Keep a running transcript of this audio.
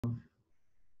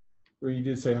or you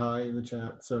did say hi in the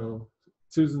chat. So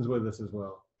Susan's with us as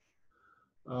well.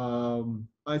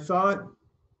 I thought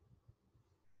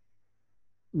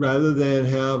rather than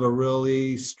have a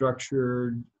really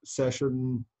structured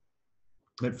session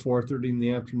at 4:30 in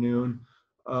the afternoon,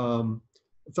 I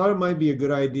thought it might be a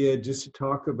good idea just to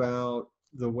talk about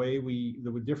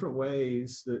the different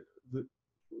ways that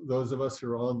those of us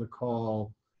who are on the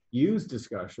call use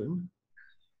discussion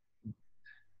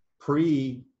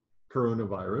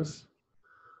pre-coronavirus,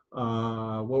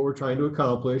 what we're trying to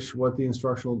accomplish, what the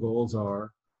instructional goals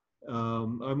are.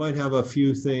 I might have a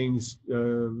few things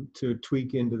to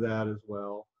tweak into that as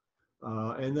well.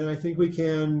 And then I think we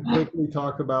can quickly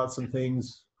talk about some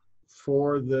things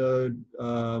for the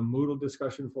Moodle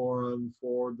discussion forum,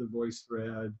 for the voice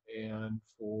thread, and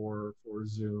for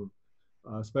Zoom.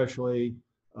 Especially,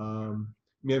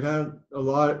 I've had a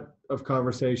lot of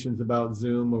conversations about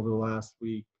Zoom over the last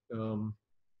week, and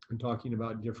talking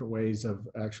about different ways of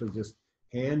actually just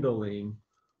handling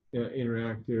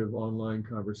interactive online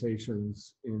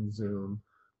conversations in Zoom.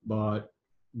 But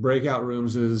breakout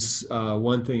rooms is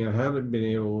one thing I haven't been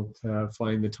able to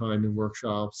find the time in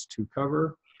workshops to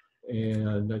cover.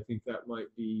 And I think that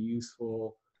might be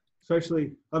useful,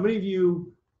 especially how many of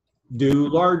you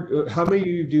do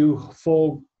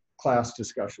full class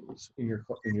discussions in your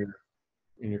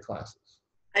classes?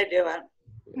 I do it.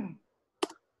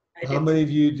 How many of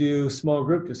you do small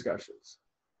group discussions?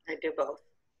 I do both.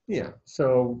 Yeah,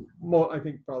 so I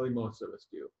think probably most of us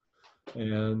do.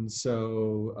 And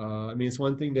so, I mean, it's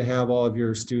one thing to have all of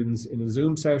your students in a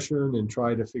Zoom session and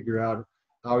try to figure out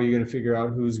how are you going to figure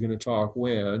out who's going to talk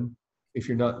when, if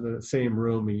you're not in the same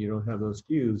room and you don't have those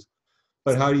cues.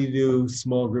 But how do you do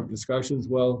small group discussions?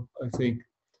 Well, I think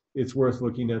it's worth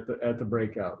looking at the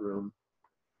breakout room.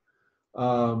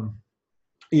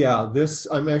 Yeah,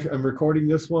 I'm recording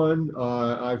this one.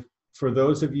 For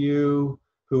those of you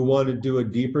who want to do a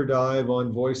deeper dive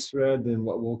on VoiceThread than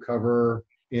what we'll cover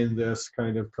in this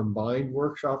kind of combined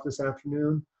workshop this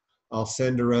afternoon, I'll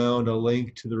send around a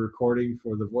link to the recording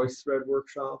for the VoiceThread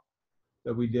workshop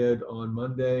that we did on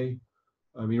Monday.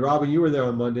 I mean, Robin, you were there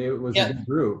on Monday. It was a good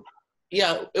group.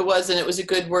 Yeah, it was, and it was a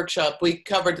good workshop.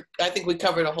 I think we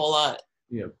covered a whole lot.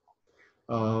 Yeah.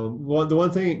 Well, the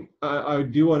one thing I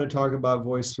do want to talk about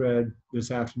VoiceThread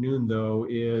this afternoon, though,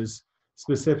 is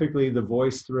specifically the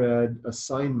VoiceThread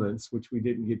assignments, which we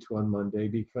didn't get to on Monday,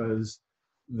 because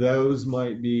those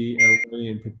might be a way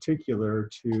in particular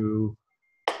to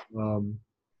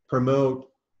promote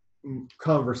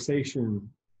conversation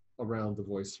around the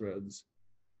voice threads.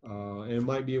 And it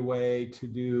might be a way to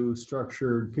do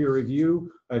structured peer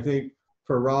review. I think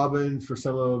for Robin, for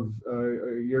some of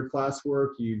your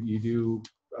classwork, you do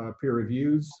peer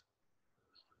reviews.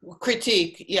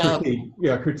 Critique, yeah.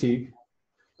 Critique.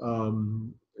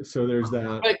 So there's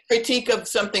that. A critique of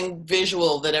something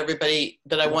visual that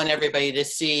I want everybody to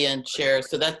see and share.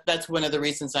 So that's one of the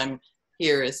reasons I'm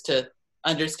here, is to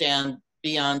understand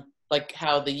beyond like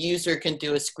how the user can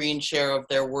do a screen share of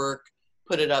their work,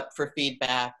 put it up for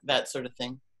feedback, that sort of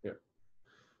thing. Yeah.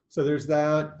 So there's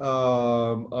that.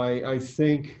 I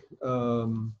think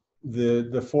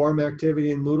the forum activity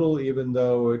in Moodle, even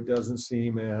though it doesn't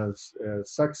seem as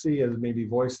sexy as maybe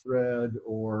VoiceThread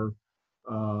or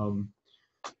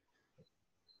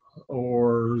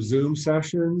Zoom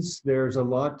sessions, there's a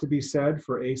lot to be said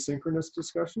for asynchronous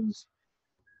discussions.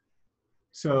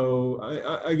 So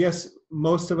I guess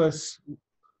most of us,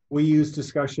 we use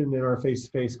discussion in our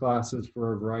face-to-face classes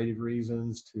for a variety of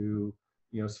reasons, to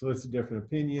solicit different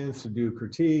opinions, to do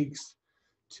critiques,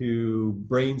 to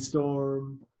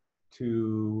brainstorm,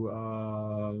 to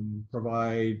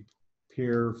provide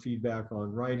peer feedback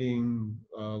on writing,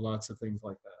 lots of things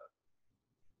like that.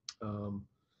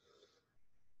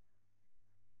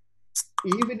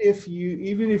 Even if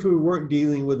we weren't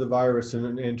dealing with the virus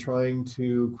and trying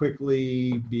to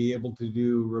quickly be able to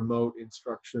do remote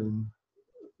instruction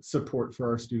support for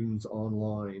our students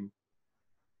online,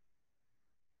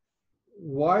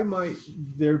 why might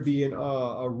there be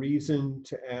a reason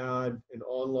to add an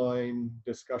online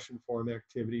discussion forum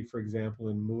activity, for example,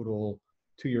 in Moodle,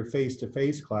 to your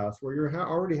face-to-face class where you're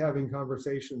already having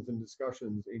conversations and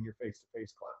discussions in your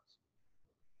face-to-face class?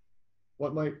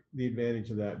 What might the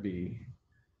advantage of that be?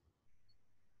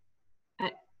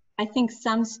 I think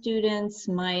some students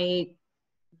might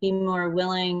be more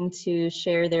willing to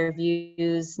share their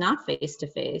views not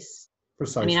face-to-face.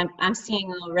 Precisely. I mean, I'm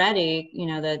seeing already,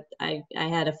 that I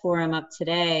had a forum up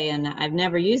today, and I've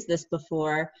never used this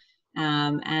before.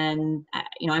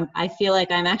 I feel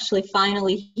like I'm actually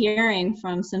finally hearing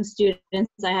from some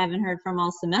students I haven't heard from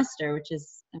all semester, which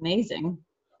is amazing.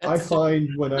 I find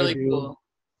when really I do, cool.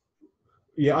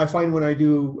 Yeah, I find when I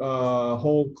do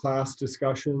whole class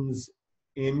discussions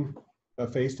in a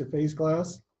face-to-face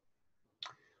class,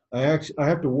 I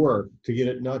have to work to get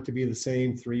it not to be the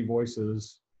same three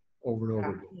voices over and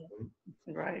over Yeah. again.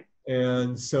 Right.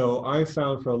 And so I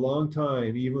found for a long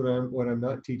time, even when I'm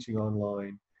not teaching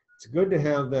online, it's good to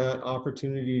have that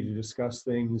opportunity to discuss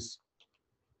things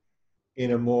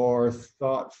in a more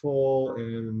thoughtful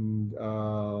and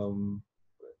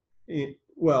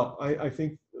well, I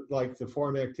think like the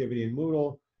forum activity in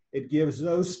Moodle, it gives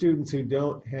those students who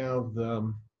don't have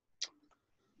the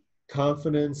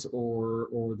confidence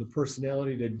or the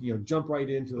personality to jump right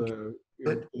into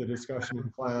the discussion in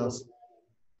class.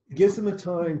 It gives them a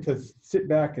time to sit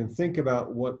back and think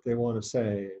about what they want to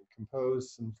say and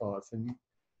compose some thoughts. And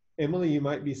Emily, you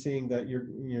might be seeing that you're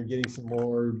getting some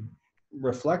more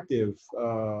reflective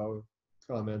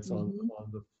comments on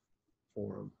the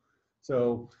forum.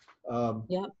 So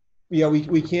Yep. yeah,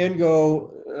 we can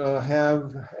go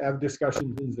have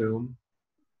discussions in Zoom.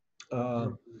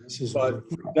 But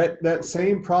that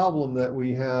same problem that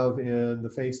we have in the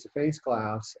face-to-face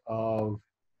class of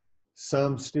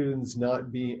some students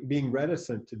not being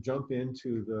reticent to jump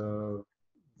into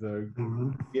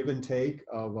the give and take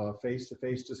of a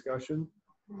face-to-face discussion,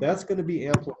 that's going to be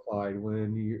amplified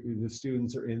when the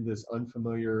students are in this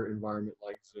unfamiliar environment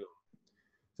like Zoom.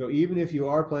 So even if you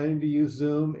are planning to use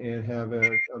Zoom and have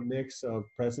a mix of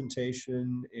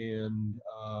presentation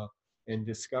and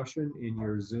discussion in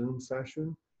your Zoom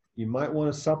session, you might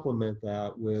want to supplement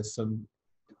that with some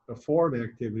forum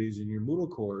activities in your Moodle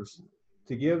course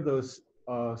to give those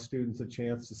students a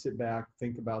chance to sit back,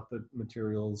 think about the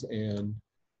materials, and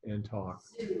talk.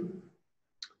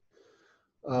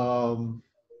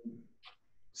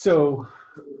 So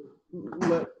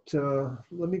let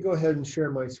me go ahead and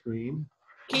share my screen.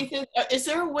 Keith, is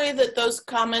there a way that those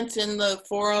comments in the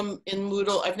forum in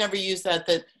Moodle, I've never used that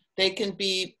they can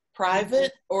be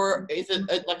private, or is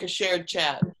it like a shared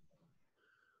chat?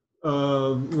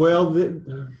 Well,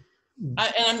 And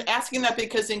I'm asking that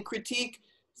because in critique,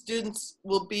 students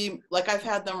will be, like I've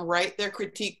had them write their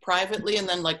critique privately and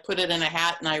then like put it in a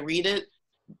hat and I read it.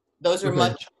 Those are okay.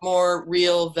 much more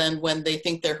real than when they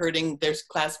think they're hurting their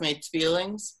classmates'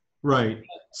 feelings. Right.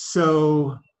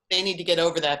 So they need to get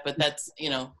over that, but that's,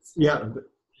 Yeah.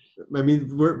 I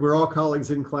mean, we're all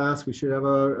colleagues in class. We should have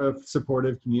a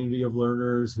supportive community of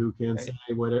learners who can say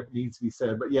what it needs to be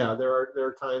said. But yeah, there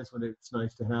are times when it's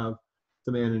nice to have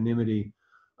some anonymity.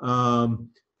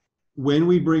 When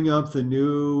we bring up the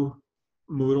new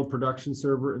Moodle production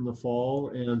server in the fall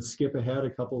and skip ahead a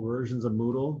couple versions of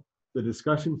Moodle, the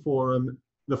discussion forum,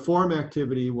 the forum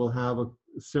activity will have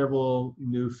several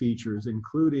new features,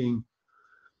 including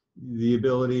the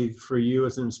ability for you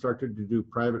as an instructor to do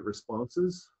private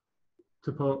responses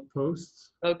to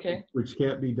posts, okay, which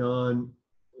can't be done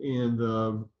in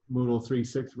the Moodle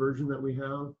 3.6 version that we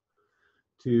have,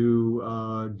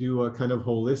 to do a kind of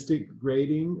holistic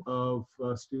grading of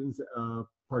students'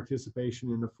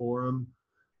 participation in the forum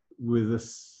with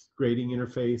a grading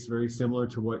interface very similar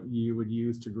to what you would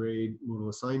use to grade Moodle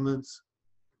assignments.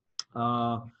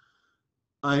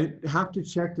 I have to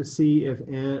check to see if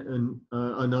an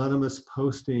anonymous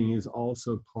posting is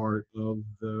also part of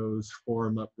those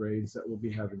forum upgrades that we'll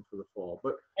be having for the fall.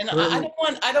 But and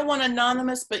I don't want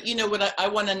anonymous, but you know what, I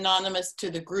want anonymous to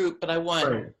the group, but I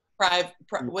want private,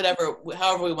 whatever,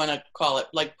 however we want to call it,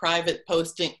 like private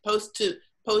posting, post to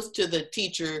the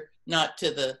teacher, not to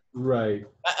the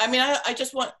I mean,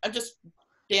 I'm just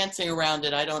dancing around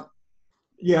it. I don't.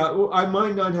 Yeah, well, I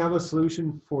might not have a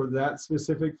solution for that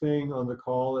specific thing on the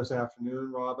call this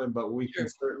afternoon, Robin, but we can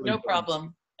certainly. No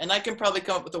problem. And I can probably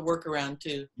come up with a workaround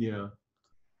too. Yeah.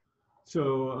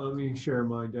 So let me share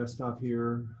my desktop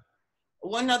here.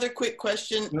 One other quick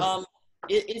question. Yep.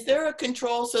 Is there a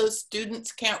control so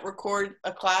students can't record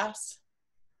a class?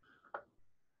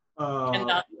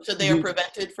 So they are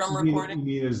prevented from recording? You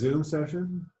mean a Zoom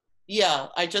session? Yeah,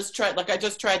 I just tried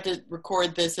to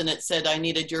record this and it said I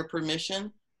needed your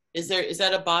permission. Is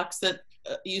that a box that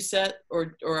you set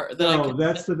or that no,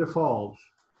 that's the default.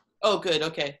 Oh, good.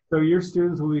 Okay. So your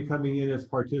students will be coming in as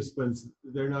participants.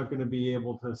 They're not going to be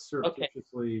able to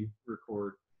surreptitiously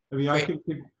record. I mean, I could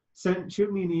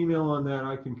shoot me an email on that.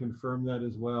 I can confirm that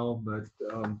as well, but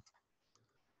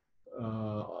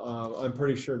I'm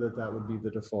pretty sure that would be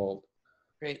the default.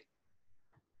 Great.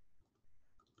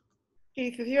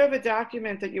 Keith, if you have a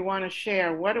document that you want to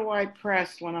share, what do I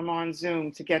press when I'm on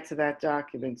Zoom to get to that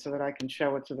document so that I can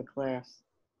show it to the class?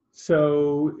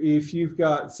 So if you've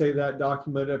got, say, that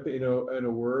document up in a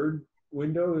Word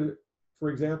window, for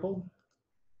example,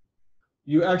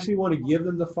 you actually want to give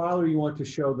them the file or you want to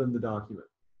show them the document?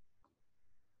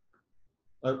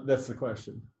 That's the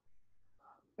question.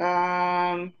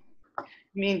 I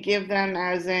mean, give them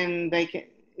as in they can,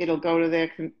 it'll go to their,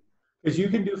 Because you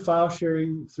can do file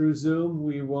sharing through Zoom.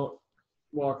 We won't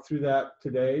walk through that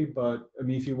today, but I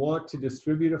mean, if you want to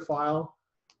distribute a file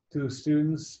to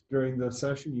students during the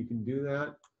session, you can do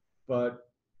that. But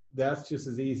that's just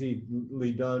as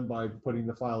easily done by putting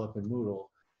the file up in Moodle.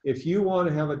 If you want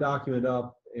to have a document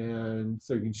up and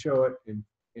so you can show it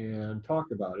and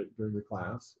talk about it during the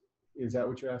class, is that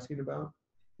what you're asking about?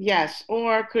 yes,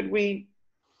 or could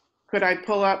I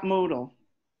pull up Moodle?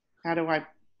 How do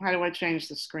I change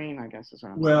the screen, I guess is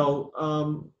what I'm saying.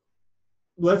 Well,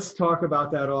 let's talk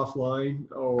about that offline,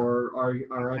 or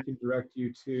I can direct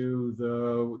you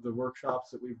to the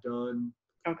workshops that we've done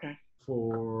Okay.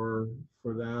 for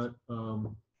that.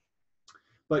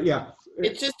 But yeah,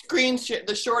 It's just screen share.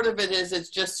 The short of it is it's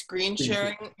just screen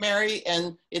sharing, Mary,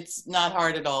 and it's not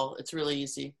hard at all. It's really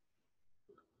easy.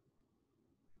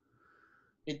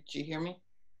 Did you hear me?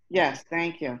 Yes,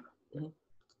 thank you.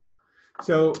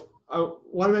 so I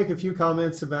want to make a few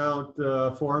comments about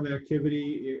the forum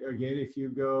activity. Again, if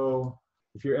you're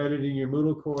editing your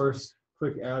Moodle course,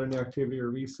 click add an activity or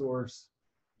resource.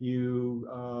 You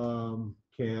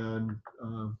can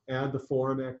add the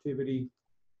forum activity.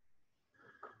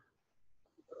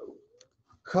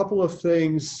 Couple of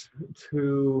things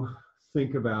to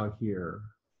think about here.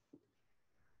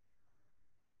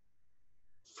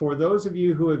 For those of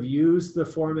you who have used the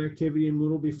forum activity in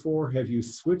Moodle before, have you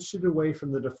switched it away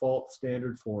from the default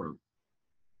standard forum?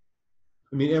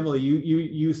 I mean, Emily, you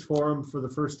used forum for the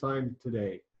first time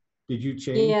today. Did you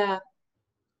change? Yeah,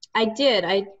 I did.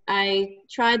 I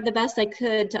tried the best I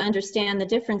could to understand the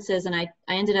differences, and I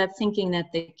ended up thinking that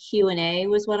the Q&A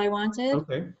was what I wanted.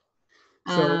 Okay.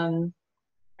 So,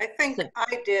 I think So-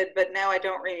 I did, but now I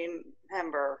don't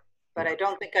remember. But I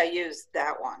don't think I used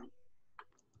that one.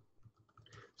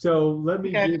 so let me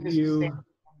Okay, give this is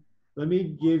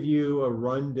you a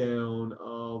rundown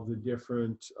of the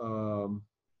different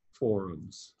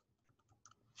forums.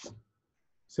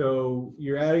 So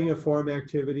you're adding a forum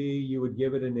activity, you would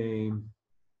give it a name.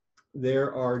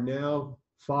 There are now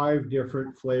 5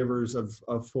 different flavors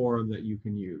of forum that you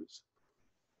can use.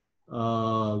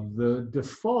 The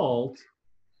default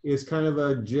is kind of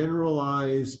a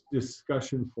generalized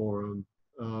discussion forum,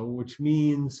 which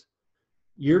means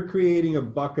you're creating a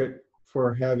bucket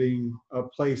for having a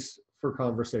place for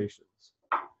conversations.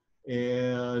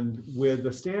 And with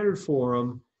the standard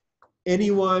forum,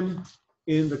 anyone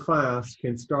in the class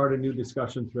can start a new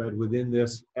discussion thread within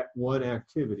this one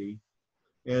activity,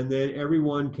 and then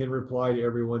everyone can reply to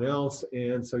everyone else,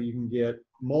 and so you can get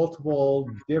multiple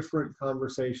different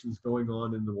conversations going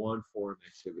on in the one forum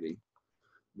activity.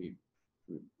 Let me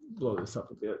blow this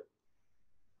up a bit.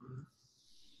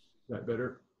 Is that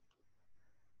better?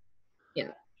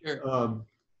 Yeah. Sure.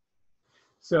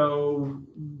 So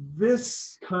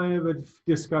this kind of a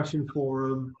discussion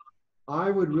forum,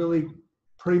 I would really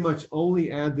pretty much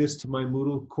only add this to my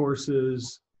Moodle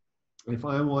courses if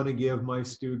I want to give my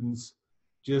students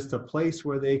just a place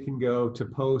where they can go to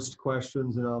post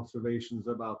questions and observations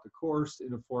about the course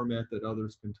in a format that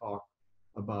others can talk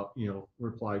about,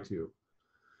 reply to.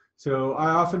 So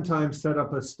I oftentimes set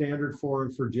up a standard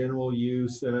forum for general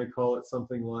use, and I call it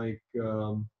something like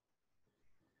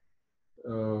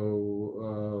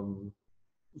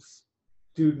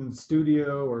student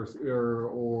studio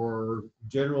or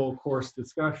general course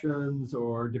discussions,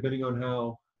 or depending on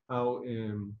how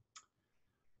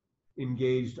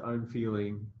engaged I'm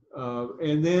feeling.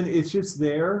 And then it's just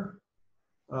there.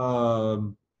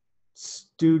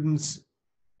 Students,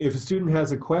 if a student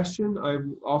has a question, I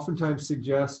oftentimes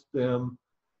suggest them,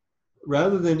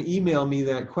 rather than email me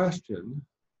that question,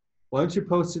 why don't you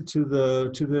post it to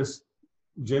this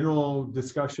general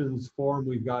discussions forum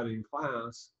we've got in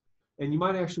class, and you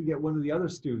might actually get one of the other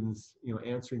students,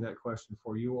 answering that question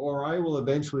for you, or I will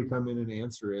eventually come in and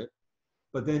answer it,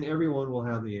 but then everyone will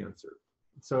have the answer.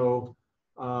 So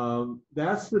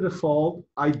that's the default.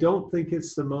 I don't think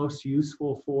it's the most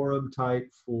useful forum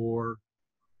type for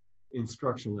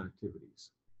instructional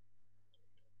activities.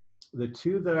 The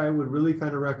two that I would really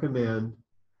kind of recommend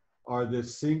are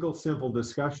this single simple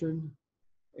discussion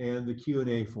and the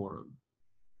Q&A forum.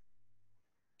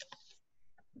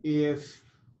 If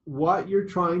what you're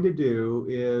trying to do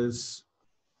is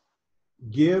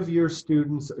give your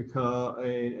students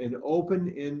an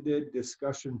open-ended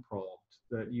discussion prompt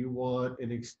that you want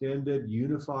an extended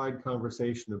unified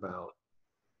conversation about,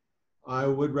 I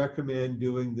would recommend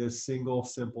doing this single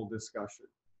simple discussion.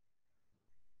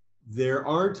 There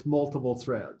aren't multiple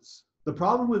threads. The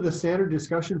problem with the standard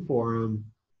discussion forum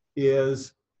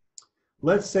is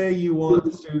let's say you want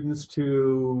the students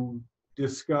to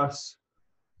discuss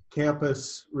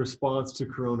campus response to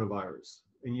coronavirus,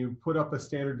 and you put up a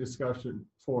standard discussion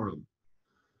forum.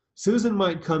 Susan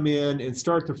might come in and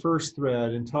start the first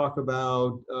thread and talk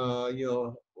about,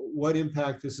 what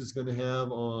impact this is going to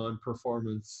have on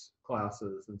performance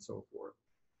classes and so forth.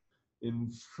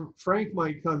 And Frank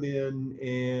might come in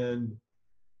and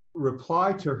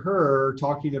reply to her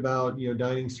talking about,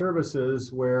 dining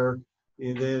services, where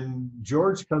and then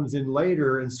George comes in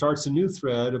later and starts a new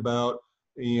thread about,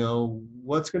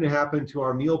 what's going to happen to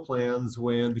our meal plans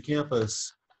when the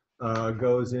campus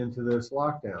goes into this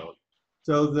lockdown.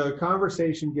 So the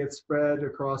conversation gets spread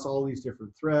across all these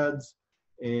different threads,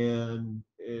 and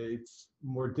it's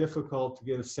more difficult to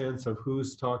get a sense of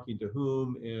who's talking to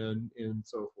whom and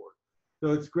so forth.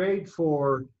 So it's great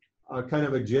for kind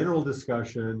of a general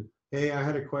discussion. Hey, I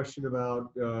had a question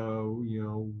about,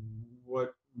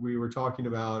 what we were talking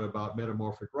about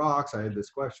metamorphic rocks. I had this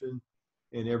question,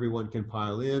 and everyone can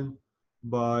pile in,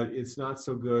 but it's not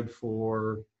so good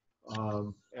for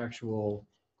actual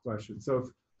questions.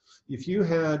 So if you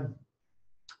had,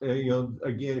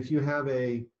 again, if you have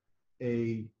a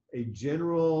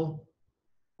general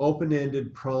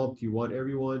open-ended prompt you want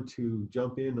everyone to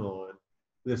jump in on,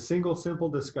 the single simple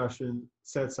discussion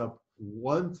sets up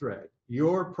one thread.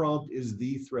 Your prompt is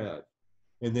the thread.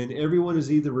 And then everyone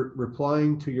is either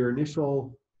replying to your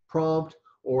initial prompt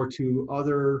or to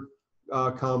other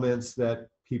comments that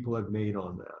people have made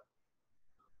on that.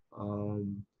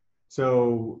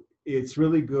 So it's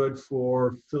really good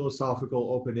for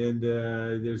philosophical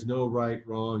open-ended, there's no right,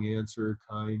 wrong answer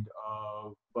kind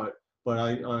of, but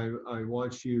I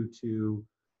want you to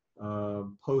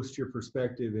post your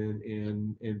perspective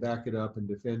and back it up and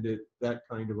defend it, that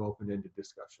kind of open-ended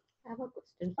discussion. I have a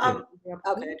question. Okay,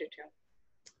 I do too.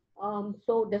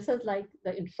 So this is like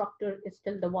the instructor is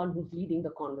still the one who's leading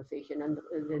the conversation, and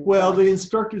well, the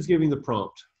instructor is giving the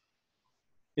prompt.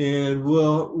 And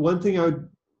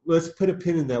let's put a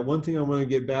pin in that. One thing I want to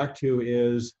get back to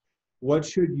is, what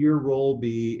should your role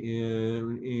be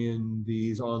in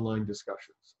these online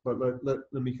discussions? But let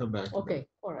me come back to okay,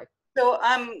 all right. So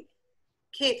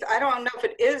Keith, I don't know if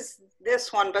it is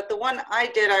this one, but the one I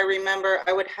did, I remember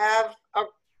I would have a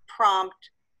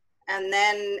prompt, and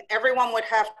then everyone would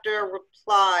have to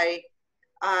reply,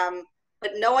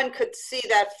 but no one could see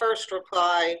that first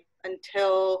reply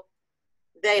until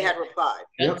they had replied.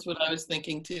 That's what I was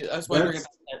thinking too. I was wondering about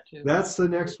that too. That's the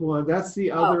next one. That's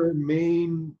the other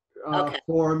main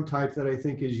forum type that I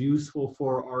think is useful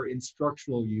for our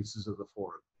instructional uses of the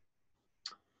forum.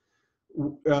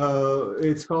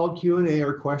 It's called Q&A,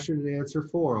 or question and answer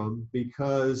forum,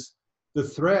 because the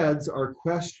threads are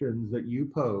questions that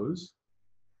you pose,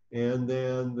 and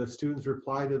then the students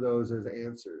reply to those as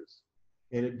answers.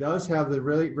 And it does have the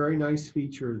really very nice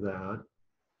feature that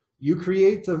you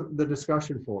create the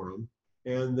discussion forum,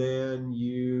 and then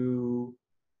you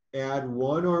add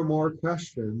one or more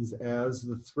questions as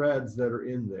the threads that are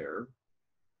in there.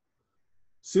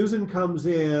 Susan comes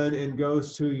in and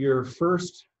goes to your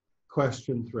first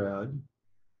question thread,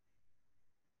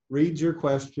 reads your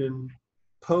question,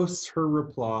 posts her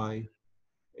reply,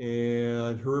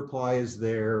 and her reply is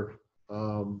there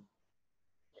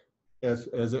as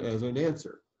an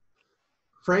answer.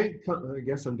 Frank, I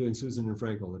guess I'm doing Susan and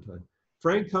Frank all the time.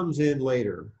 Frank comes in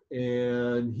later,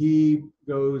 and he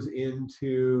goes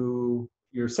into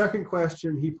your second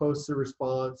question. He posts a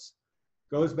response,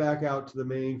 goes back out to the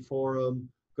main forum,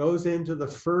 goes into the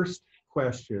first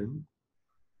question,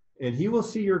 and he will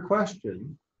see your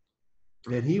question,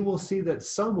 and he will see that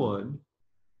someone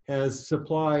has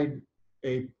supplied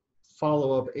a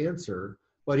follow-up answer,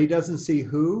 but he doesn't see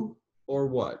who or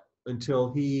what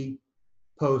until he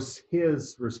posts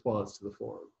his response to the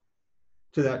forum,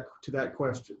 to that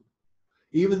question.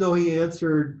 Even though he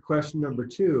answered question number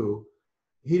 2,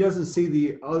 he doesn't see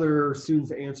the other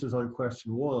students' answers on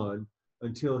question 1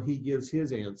 until he gives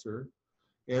his answer.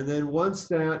 And then once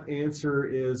that answer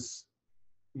is,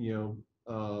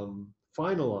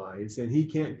 finalized, and he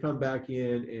can't come back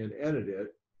in and edit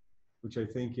it, which I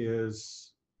think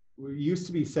we used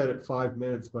to be set at 5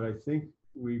 minutes, but I think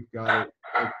we've got it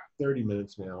at 30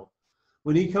 minutes now.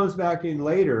 When he comes back in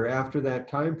later after that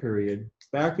time period,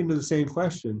 back into the same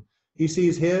question, he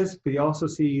sees his, but he also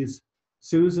sees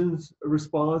Susan's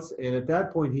response, and at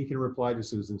that point he can reply to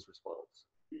Susan's response.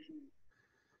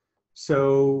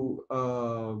 So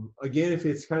again, if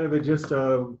it's kind of just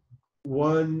a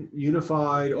one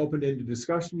unified open-ended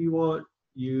discussion you want,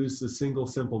 use the single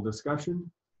simple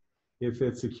discussion. If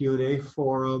it's a Q&A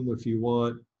forum, if you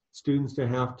want students to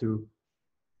have to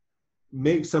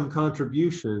make some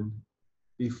contribution,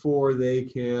 before they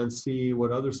can see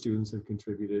what other students have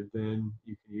contributed, then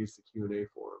you can use the Q&A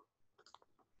forum.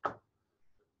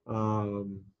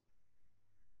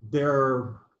 There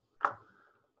are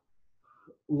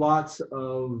lots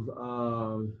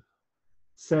of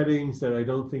settings that I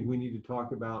don't think we need to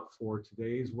talk about for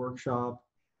today's workshop,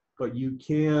 but you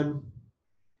can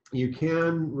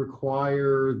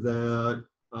require that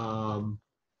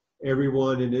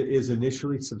everyone is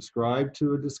initially subscribed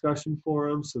to a discussion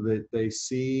forum so that they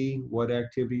see what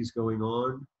activity is going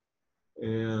on,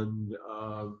 and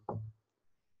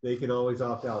they can always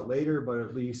opt out later, but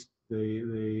at least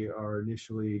they are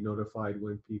initially notified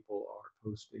when people are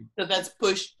posting. So that's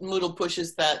Moodle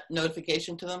pushes that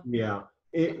notification to them? Yeah.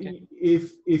 Okay.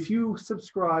 If you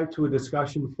subscribe to a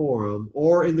discussion forum,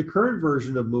 or in the current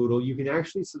version of Moodle, you can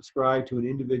actually subscribe to an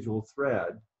individual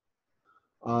thread,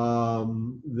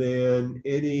 then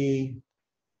any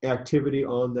activity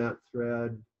on that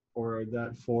thread or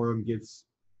that forum gets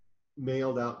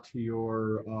mailed out to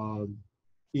your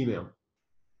email.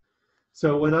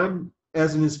 So when I'm,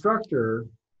 as an instructor,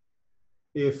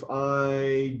 if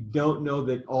I don't know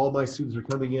that all my students are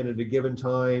coming in at a given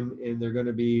time and they're going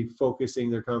to be focusing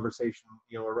their conversation,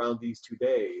 around these 2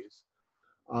 days,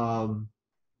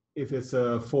 if it's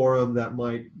a forum that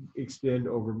might extend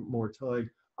over more time,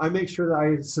 I make sure that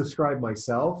I subscribe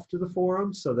myself to the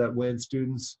forum so that when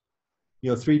students,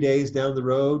 3 days down the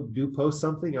road do post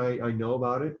something, I know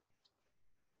about it.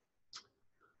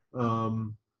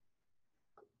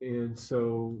 And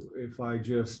so if I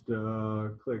just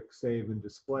click save and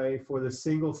display for the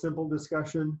single simple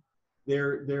discussion,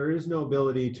 there is no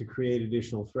ability to create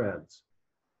additional threads.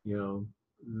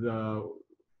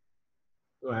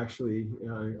 Actually,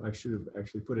 I should have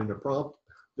actually put in a prompt.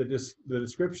 The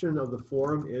description of the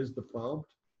forum is the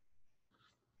prompt.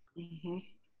 Mm-hmm.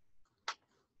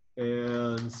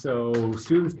 And so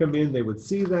students come in, they would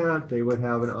see that, they would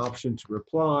have an option to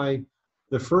reply.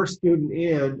 The first student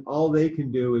in, all they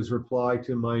can do is reply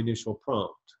to my initial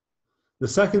prompt. The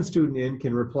second student in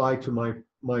can reply to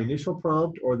my initial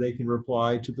prompt, or they can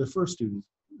reply to the first student's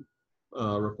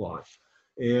reply.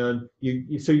 And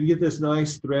so you get this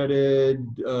nice threaded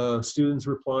students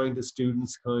replying to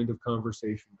students kind of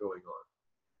conversation going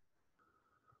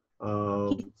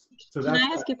on. So Can I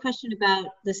ask you a question about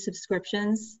the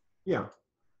subscriptions? Yeah.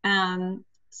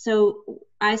 So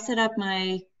I set up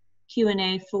my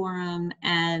Q&A forum,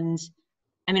 and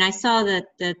I mean, I saw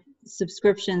that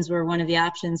subscriptions were one of the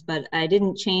options, but I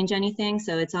didn't change anything.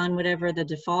 So it's on whatever the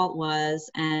default was,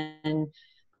 and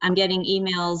I'm getting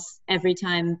emails every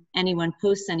time anyone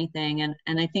posts anything.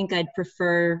 And I think I'd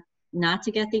prefer not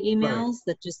to get the emails,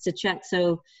 that just to check.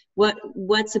 So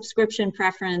what subscription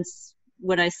preference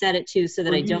would I set it to so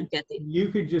that I don't get the? You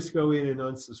could just go in and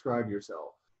unsubscribe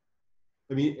yourself.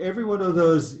 I mean, every one of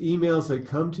those emails that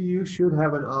come to you should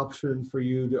have an option for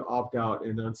you to opt out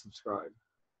and unsubscribe.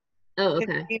 Oh, In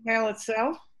okay. the email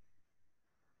itself?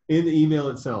 In the email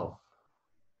itself.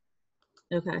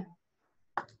 Okay.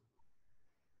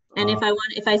 And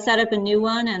if I set up a new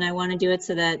one and I want to do it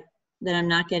so that I'm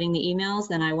not getting the emails,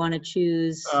 then I want to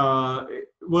choose.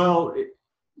 Well,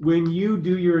 when you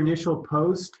do your initial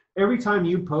post, every time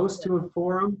you post to a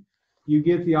forum, you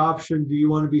get the option, do you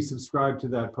want to be subscribed to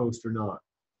that post or not?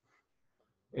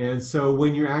 And so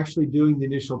when you're actually doing the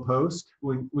initial post,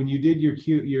 when you did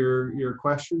your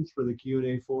questions for the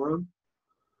Q&A forum,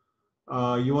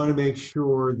 you want to make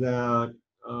sure that,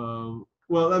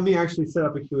 well, let me actually set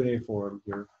up a Q&A forum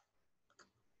here.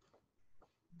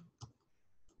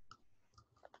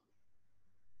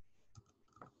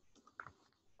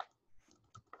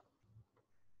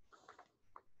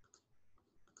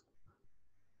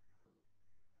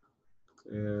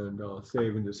 And I'll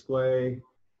save and display.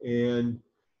 And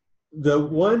the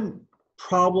one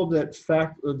problem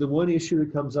the one issue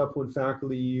that comes up when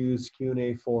faculty use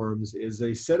Q&A forums is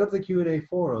they set up the Q&A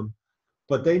forum,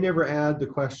 but they never add the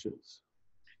questions.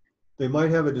 They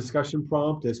might have a discussion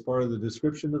prompt as part of the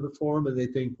description of the forum, and they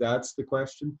think that's the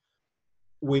question.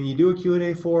 When you do a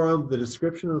Q&A forum, the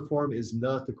description of the forum is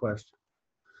not the question.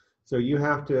 So you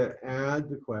have to add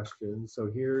the question. So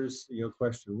here's,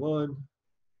 question 1.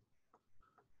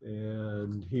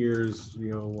 And here's,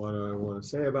 what I want to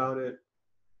say about it.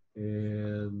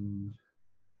 And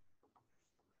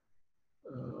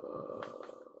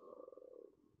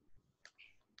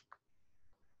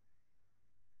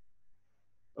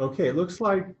okay, it looks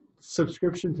like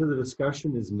subscription to the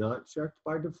discussion is not checked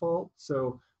by default.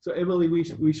 So Emily,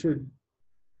 we should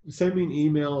send me an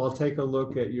email. I'll take a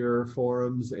look at your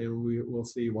forums and we'll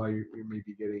see why you may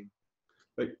be getting.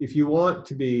 But if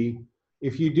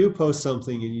you do post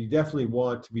something, and you definitely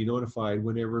want to be notified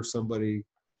whenever somebody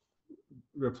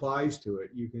replies to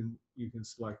it, you can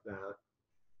select that.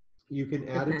 You can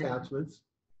add attachments.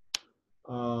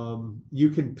 You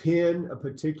can pin a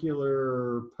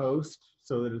particular post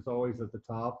so that it's always at the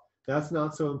top. That's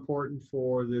not so important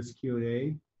for this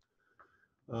Q&A.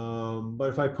 But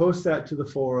if I post that to the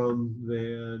forum,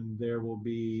 then there will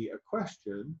be a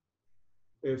question.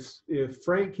 If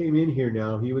Frank came in here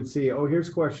now, he would see, oh, here's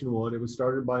question 1. It was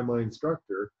started by my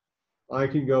instructor. I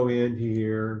can go into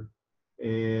here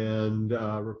and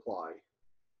reply.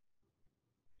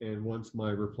 And once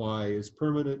my reply is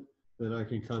permanent, then I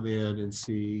can come in and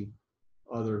see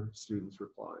other students'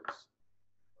 replies.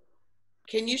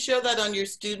 Can you show that on your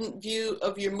student view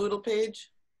of your Moodle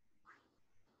page?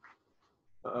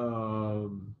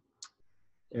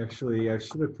 Actually, I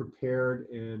should have prepared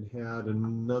and had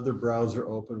another browser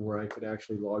open where I could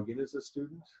actually log in as a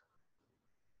student.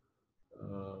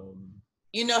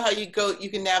 You know how you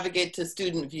can navigate to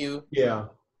student view. Yeah.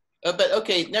 But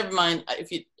okay, never mind.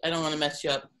 I don't want to mess you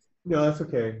up. No, that's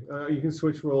okay. You can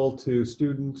switch role to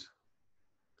student.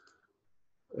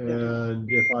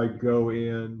 And if I go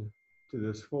in to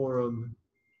this forum,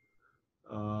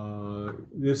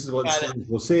 this is what students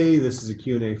will see. This is a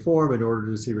Q&A form. In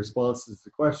order to see responses to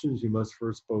questions, you must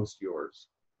first post yours.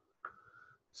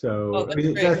 So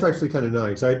that's actually kind of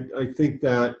nice. I think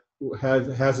that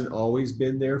hasn't always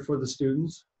been there for the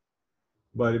students,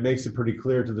 but it makes it pretty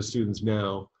clear to the students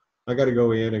now. I got to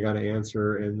go in, I got to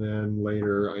answer, and then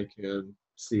later I can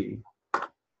see.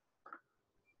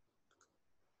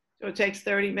 So it takes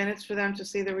 30 minutes for them to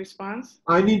see the response?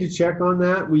 I need to check on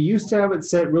that. We used to have it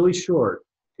set really short.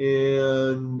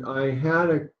 And I had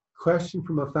a question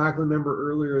from a faculty member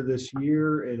earlier this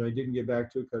year, and I didn't get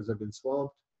back to it because I've been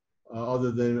swamped,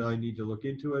 other than I need to look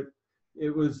into it.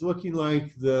 It was looking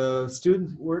like the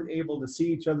students weren't able to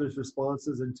see each other's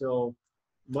responses until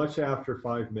much after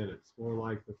 5 minutes, more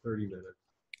like the 30 minutes.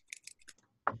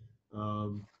 I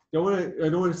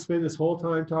don't want to spend this whole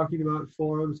time talking about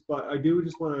forums, but I do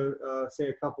just want to say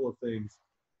a couple of things.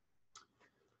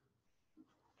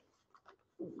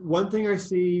 One thing I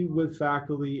see with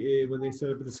faculty when they set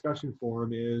up a discussion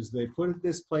forum is they put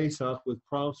this place up with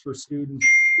prompts for students.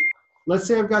 Let's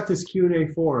say I've got this Q&A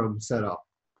forum set up,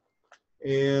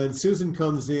 and Susan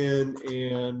comes in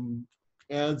and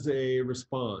adds a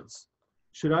response.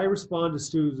 Should I respond to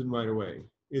Susan right away?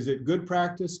 Is it good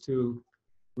practice to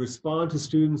respond to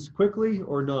students quickly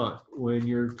or not when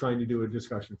you're trying to do a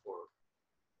discussion forum?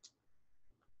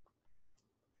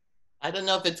 I don't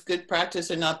know if it's good practice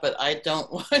or not, but I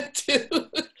don't want to.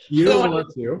 You don't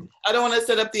want to. I don't want to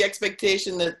set up the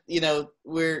expectation that,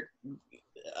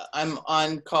 I'm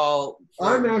on call.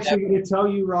 I'm actually going to tell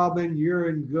you, Robin, you're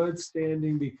in good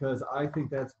standing because I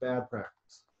think that's bad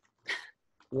practice.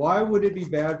 Why would it be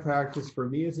bad practice for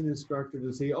me as an instructor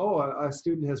to say, oh, a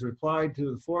student has replied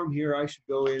to the form here, I should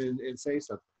go in and say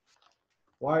something?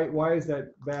 Why is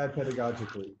that bad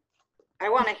pedagogically? I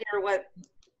want to hear what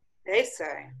they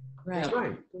say. Right.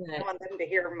 Right. I want them to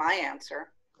hear my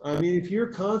answer. I mean, if you're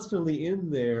constantly in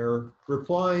there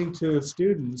replying to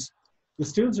students, the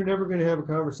students are never going to have a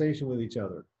conversation with each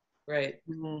other. Right.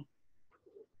 Mm-hmm.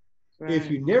 Right. If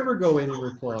you never go in and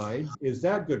reply, is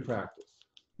that good practice?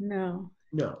 No.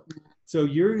 No. So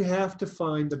you have to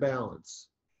find the balance,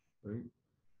 right?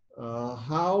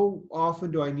 How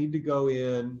often do I need to go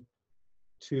in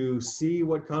to see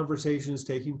what conversation is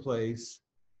taking place?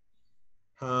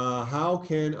 How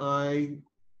can I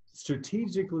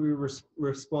strategically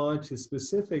respond to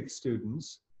specific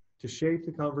students to shape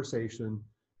the conversation?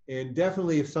 And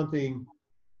definitely if something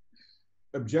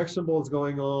objectionable is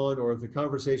going on or if the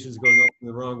conversation is going on in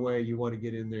the wrong way, you want to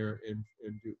get in there and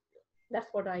do. That's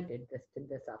what I did this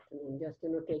afternoon. Just,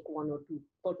 take one or two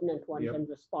pertinent ones and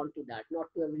respond to that.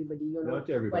 Not to everybody, Not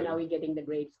to everybody. When are we getting the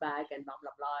grades back and blah,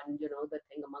 blah, blah. And, the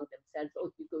thing among themselves, oh,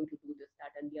 you're going to do this,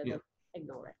 that, and the other.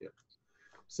 Ignore it. Yeah.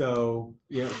 So,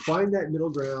 find that middle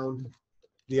ground.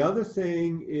 The other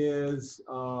thing is,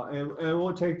 and I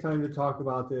won't take time to talk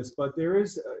about this, but there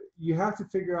is, you have to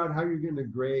figure out how you're going to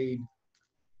grade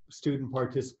student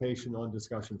participation on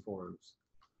discussion forums.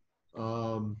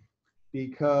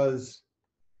 Because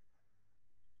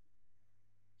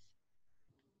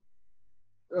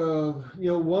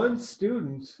one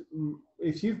student,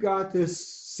 if you've got this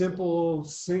simple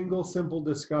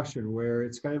discussion where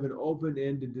it's kind of an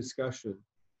open-ended discussion,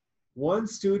 one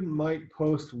student might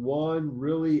post one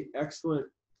really excellent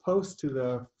post to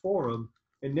the forum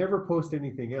and never post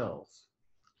anything else.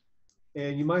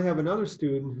 And you might have another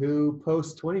student who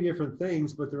posts 20 different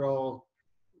things, but they're all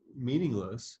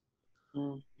meaningless.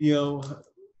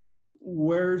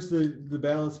 Where's the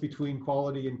balance between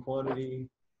quality and quantity?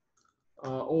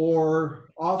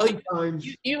 Or oftentimes,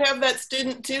 You have that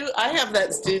student too? I have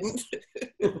that student.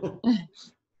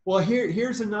 well,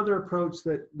 here's another approach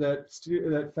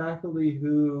that faculty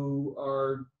who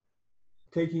are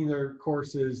taking their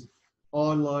courses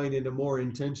online in a more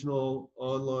intentional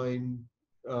online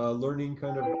learning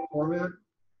kind of format.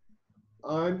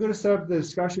 I'm going to set up the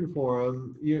discussion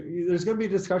forum. There's going to be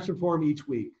a discussion forum each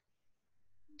week,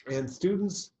 and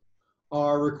students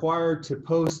are required to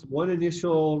post one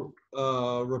initial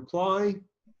reply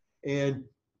and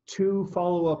 2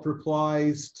 follow-up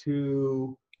replies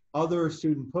to other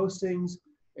student postings.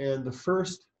 And the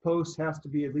first post has to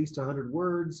be at least 100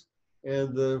 words,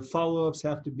 and the follow-ups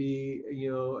have to be,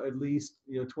 at least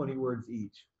 20 words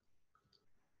each.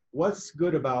 What's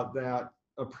good about that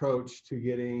approach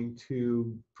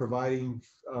to providing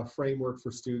a framework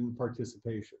for student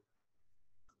participation?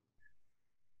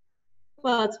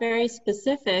 Well, it's very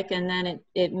specific, and then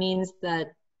it means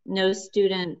that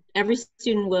every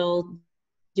student will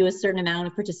do a certain amount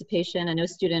of participation, and no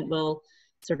student will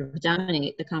sort of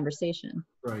dominate the conversation.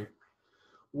 Right.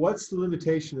 What's the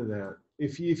limitation of that?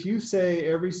 If you say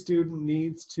every student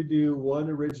needs to do 1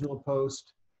 original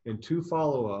post and 2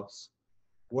 follow-ups,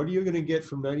 what are you going to get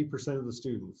from 90% of the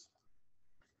students?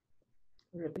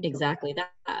 Exactly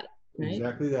that, right?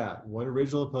 Exactly that. 1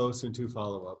 original post and 2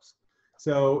 follow-ups.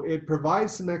 So it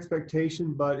provides some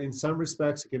expectation, but in some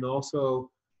respects, it can also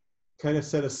kind of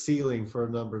set a ceiling for a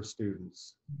number of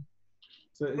students.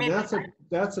 So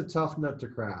that's a tough nut to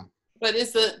crack. But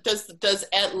does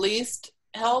at least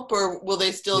help, or will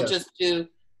they still Yes. just do,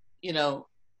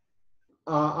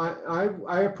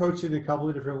 I approach it in a couple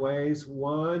of different ways.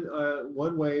 One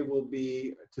way will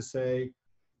be to say,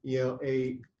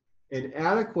 an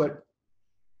adequate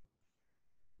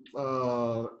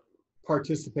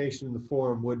participation in the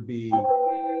forum would be,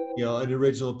 an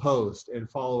original post and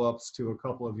follow-ups to a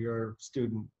couple of your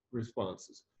student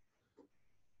responses.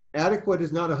 Adequate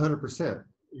is not 100%.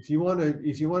 If you want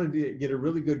to get a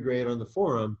really good grade on the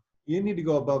forum, you need to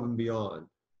go above and beyond.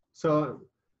 So,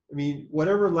 I mean,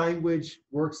 whatever language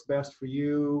works best for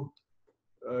you,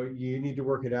 you need to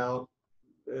work it out.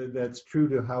 That's true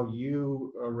to how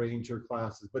you arrange your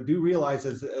classes. But do realize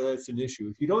that's an issue.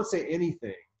 If you don't say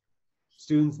anything,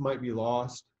 students might be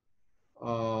lost,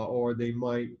 or they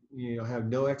might, have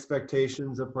no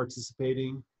expectations of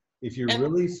participating. If you're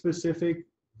really specific,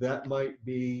 that might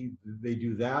be they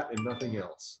do that and nothing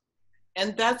else.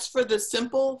 and that's for the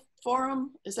simple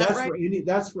forum, is that right?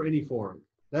 That's for any forum.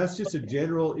 That's just a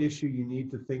general issue you need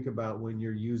to think about when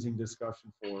you're using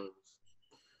discussion forums.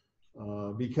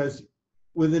 Because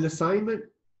with an assignment,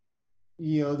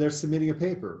 they're submitting a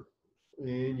paper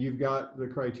and you've got the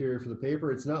criteria for the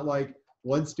paper. It's not like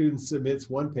one student submits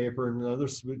 1 paper and another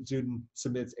student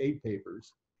submits 8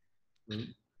 papers. Right?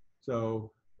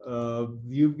 So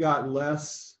you've got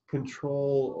less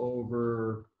control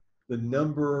over the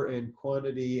number and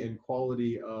quantity and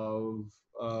quality of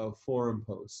forum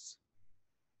posts.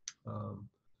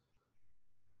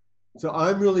 So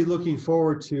I'm really looking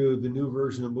forward to the new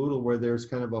version of Moodle where there's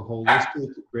kind of a holistic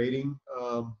grading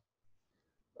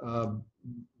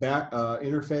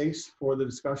interface for the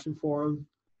discussion forum.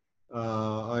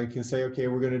 I can say, okay,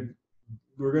 we're going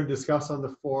to discuss on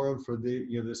the forum for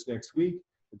this next week.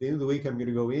 At the end of the week, I'm going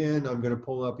to go in. I'm going to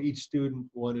pull up each student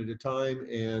one at a time,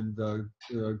 and the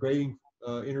grading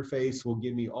interface will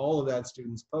give me all of that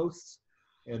student's posts,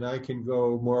 and I can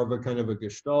go more of a kind of a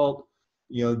gestalt.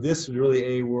 This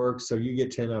really A works, so you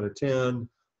get 10 out of 10.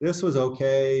 This was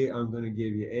okay. I'm going to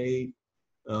give you 8,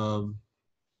 so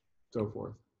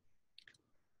forth.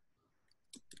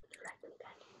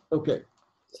 Okay.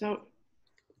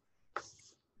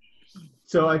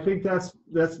 So I think that's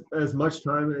as much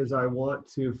time as I want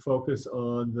to focus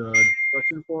on the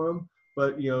discussion forum.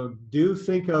 But do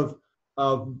think of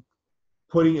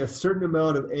putting a certain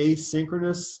amount of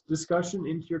asynchronous discussion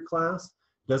into your class.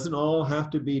 Doesn't all have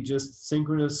to be just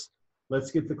synchronous.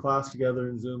 Let's get the class together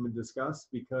in Zoom and discuss,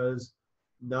 because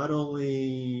not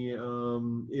only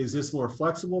is this more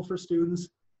flexible for students,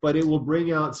 but it will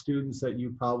bring out students that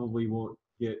you probably won't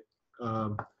get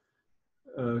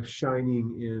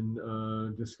shining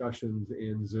in discussions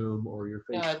in Zoom or your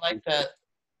Facebook. Yeah, I like that.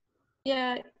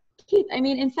 Yeah, Keith, I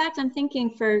mean, in fact, I'm thinking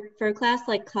for a class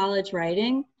like college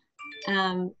writing,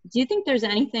 do you think there's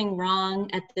anything wrong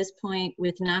at this point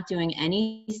with not doing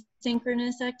any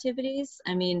synchronous activities?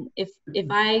 I mean, if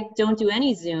I don't do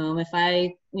any Zoom, if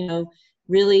I,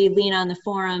 really lean on the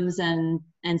forums and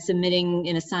submitting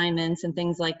in assignments and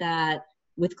things like that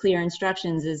with clear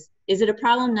instructions, is it a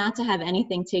problem not to have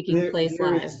anything taking place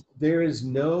live? There is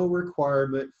no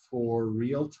requirement for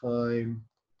real-time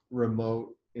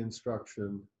remote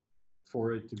instruction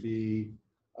for it to be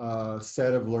a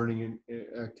set of learning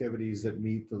activities that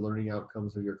meet the learning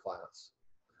outcomes of your class.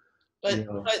 But, You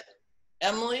know. but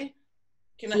Emily,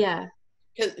 can I? Yeah.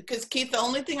 Because Keith, the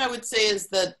only thing I would say is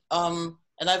that,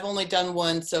 and I've only done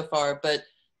one so far, but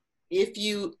if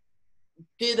you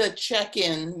did a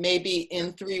check-in maybe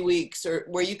in 3 weeks, or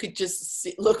where you could just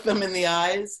look them in the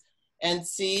eyes and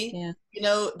see, Yeah. you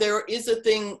know, there is a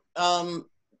thing,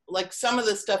 like some of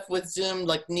the stuff with Zoom,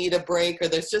 like need a break, or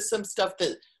there's just some stuff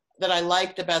that I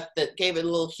liked about that gave it a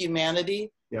little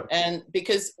humanity. Yep. And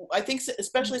because I think,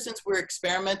 especially since we're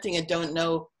experimenting and don't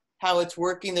know how it's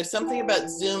working, there's something about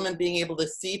Zoom and being able to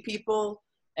see people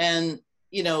and,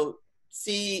 you know,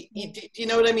 see, do you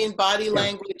know what I mean? Body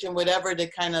language and whatever to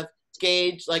kind of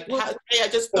gauge, like, how, hey, I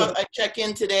just thought I'd check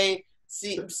in today,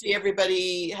 see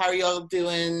everybody, how are y'all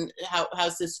doing?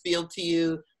 How's this feel to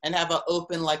you? And have an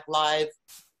open, like, live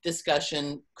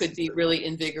discussion could be really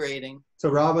invigorating. So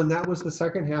Robin, that was the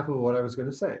second half of what I was going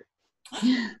to say.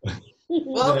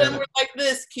 Well, then we're like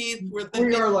this, Keith.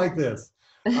 We are like this.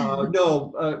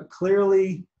 No,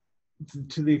 clearly,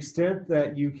 to the extent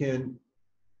that you can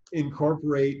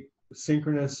incorporate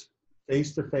synchronous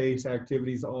face-to-face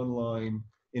activities online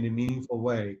in a meaningful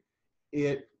way,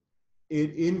 it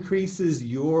increases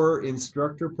your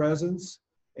instructor presence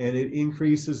and it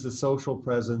increases the social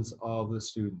presence of the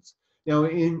students. Now,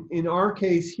 in our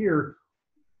case here,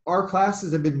 our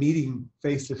classes have been meeting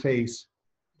face-to-face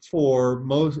for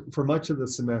much of the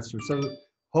semester. So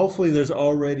hopefully there's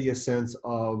already a sense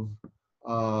of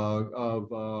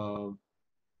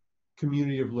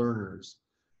community of learners.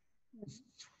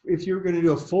 If you're going to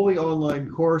do a fully online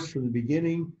course from the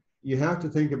beginning, you have to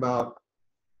think about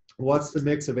what's the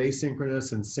mix of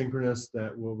asynchronous and synchronous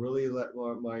that will really let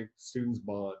my students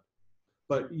bond.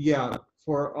 But yeah,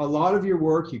 for a lot of your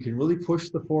work, you can really push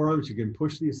the forums, you can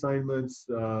push the assignments.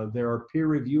 There are peer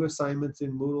review assignments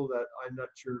in Moodle that I'm not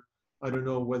sure, I don't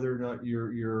know whether or not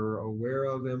you're aware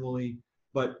of, Emily,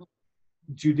 but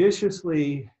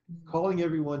judiciously calling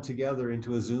everyone together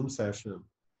into a Zoom session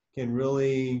can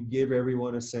really give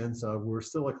everyone a sense of we're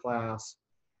still a class,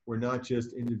 we're not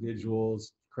just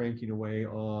individuals cranking away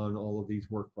on all of these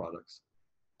work products.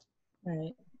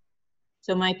 Right.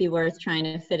 So it might be worth trying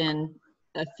to fit in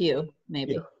a few,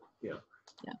 maybe. Yeah.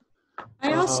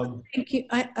 I also think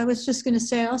I was just going to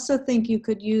say, I also think you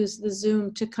could use the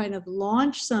Zoom to kind of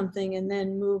launch something and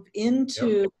then move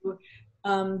into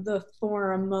the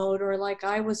forum mode, or like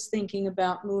I was thinking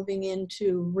about moving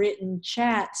into written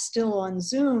chat still on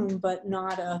Zoom, but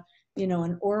not a, you know,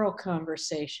 an oral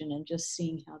conversation, and just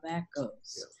seeing how that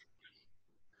goes. Yeah.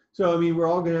 So, I mean, we're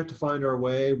all going to have to find our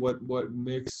way, what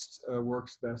mix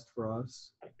works best for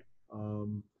us.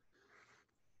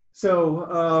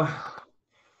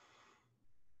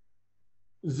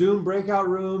 Zoom breakout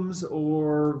rooms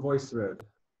or VoiceThread?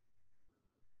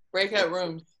 Breakout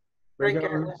rooms.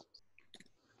 Breakout rooms?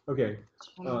 Okay.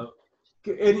 And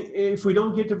if we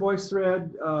don't get to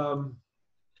VoiceThread,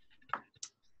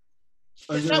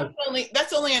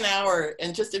 that's only an hour,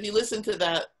 and just if you listen to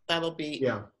that, that'll be.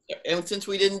 Yeah. And since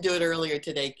we didn't do it earlier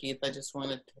today, Keith, I just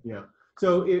wanted to. Yeah.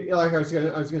 So, like I was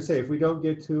gonna say, if we don't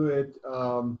get to it,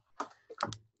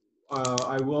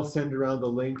 I will send around the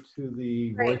link to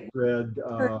the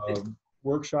VoiceThread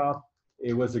workshop.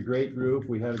 It was a great group.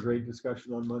 We had a great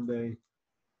discussion on Monday.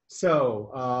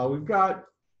 So we've got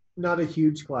not a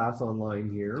huge class online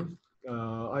here.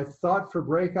 I thought for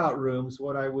breakout rooms,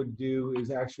 what I would do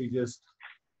is actually just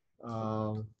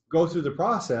go through the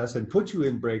process and put you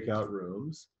in breakout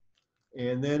rooms.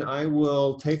 And then I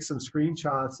will take some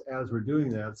screenshots as we're doing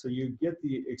that. So you get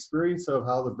the experience of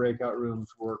how the breakout rooms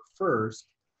work first.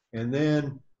 And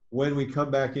then when we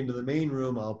come back into the main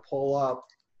room, I'll pull up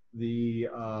the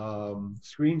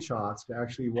screenshots to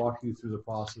actually walk you through the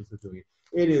process of doing it.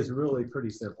 It is really pretty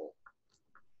simple.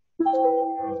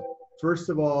 First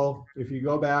of all, if you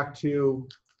go back to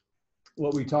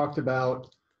what we talked about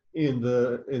in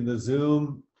the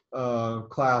Zoom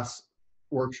class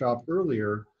workshop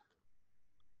earlier,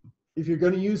 if you're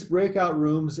going to use breakout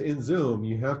rooms in Zoom,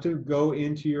 you have to go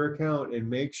into your account and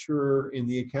make sure in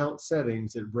the account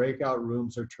settings that breakout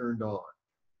rooms are turned on.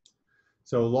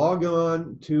 So log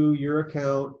on to your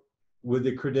account with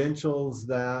the credentials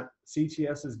that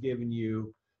CTS has given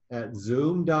you at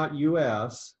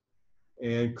zoom.us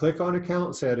and click on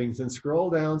account settings and scroll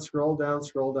down, scroll down,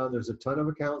 scroll down. There's a ton of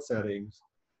account settings.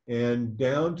 And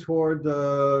down toward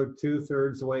the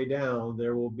 2/3 the way down,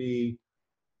 there will be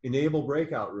enable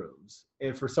breakout rooms,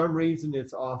 and for some reason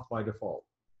it's off by default.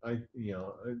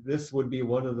 This would be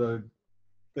one of the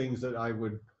things that I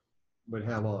would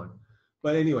have on.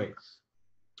 But anyway,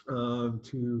 2,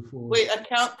 4. Wait,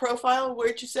 account profile?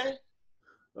 Where'd you say?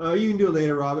 You can do it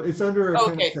later, Robin. It's under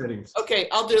account Okay. settings. Okay,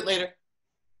 I'll do it later.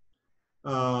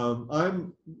 I'll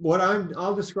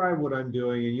describe what I'm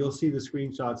doing, and you'll see the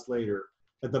screenshots later.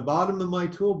 At the bottom of my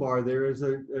toolbar, there is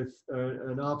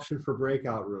an option for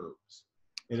breakout rooms,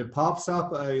 and it pops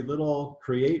up a little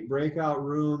create breakout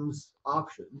rooms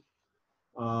option.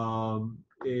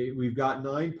 We've got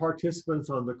 9 participants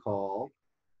on the call.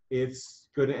 It's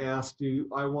going to ask, do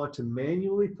I want to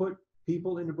manually put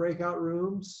people into breakout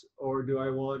rooms, or do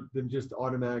I want them just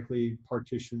automatically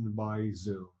partitioned by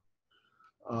Zoom?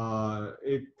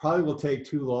 It probably will take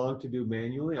too long to do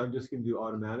manually. I'm just going to do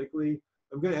automatically.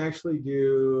 I'm going to actually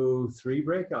do 3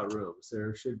 breakout rooms.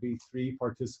 There should be 3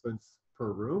 participants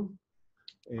per room,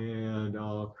 and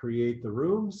I'll create the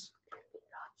rooms.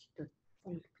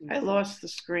 I lost the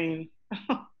screen.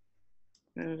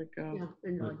 Where did it go? Yeah,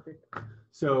 enlarge it.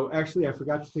 So actually, I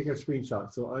forgot to take a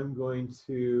screenshot. So I'm going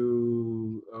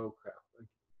to, oh crap.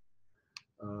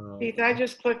 Keith, I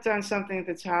just clicked on something at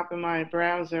the top of my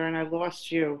browser and I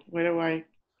lost you. Where do I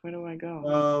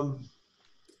go?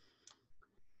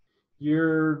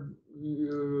 You're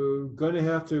going to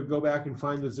have to go back and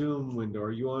find the Zoom window.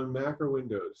 Are you on Mac or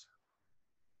Windows?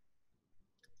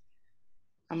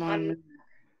 I'm on.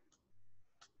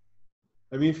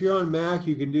 I mean, if you're on Mac,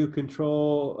 you can do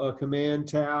Command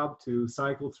Tab to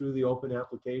cycle through the open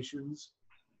applications.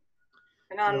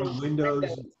 And on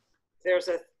Windows, there's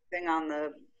a thing on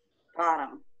the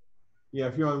bottom. yeah,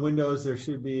 if you're on Windows, there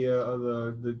should be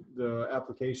the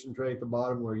application tray at the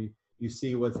bottom where you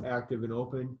see what's active and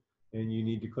open, and you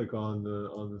need to click on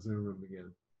the Zoom room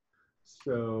again.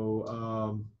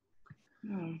 So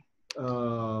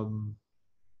I'll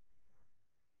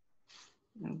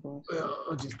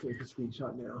just take a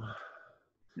screenshot now.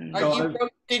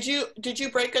 Did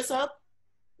you break us up?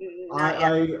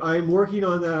 I'm working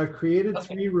on that. I created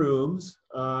 3 rooms.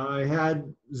 I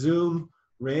had Zoom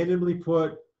randomly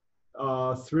put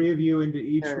 3 of you into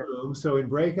each room. So in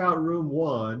breakout room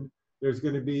 1, there's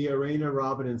going to be Arena,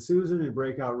 Robin, and Susan. In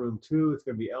breakout room 2, it's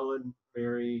going to be Ellen,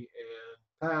 Mary,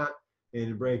 and Pat. And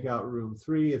in breakout room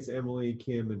 3, it's Emily,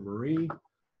 Kim, and Marie.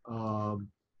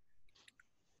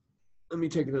 Let me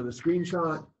take another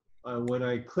screenshot. When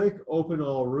I click open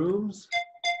all rooms,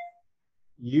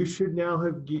 you should now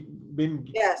have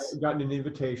gotten an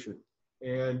invitation.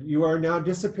 And you are now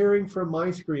disappearing from my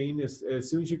screen as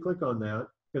soon as you click on that,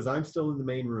 because I'm still in the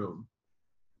main room.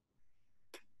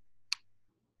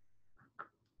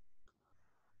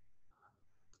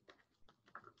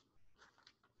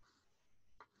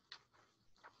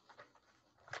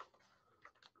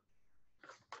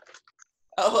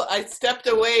 Oh, I stepped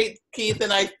away, Keith,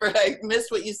 and I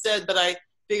missed what you said, but I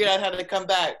figured out how to come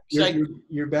back.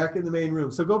 You're back in the main room.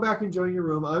 So go back and join your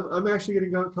room. I'm actually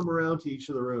going to come around to each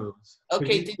of the rooms.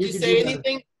 Okay, did you say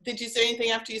anything? Did you say anything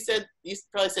after you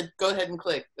probably said, go ahead and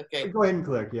click. Okay. Go ahead and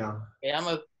click, yeah.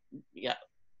 Okay, yeah.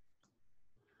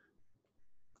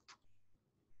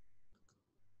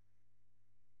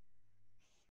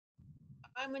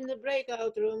 I'm in the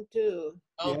breakout room too.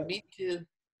 Oh, yeah. Me too.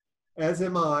 As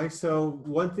am I. So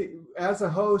one thing, as a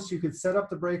host, you could set up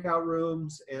the breakout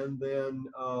rooms, and then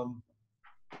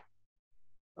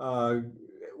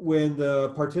when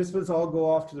the participants all go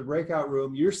off to the breakout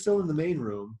room, you're still in the main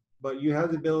room, but you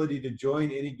have the ability to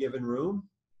join any given room.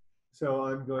 So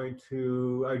I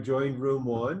joined room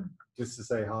 1 just to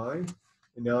say hi.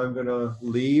 And now I'm going to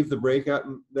leave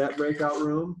that breakout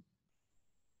room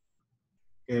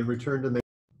and return to the main.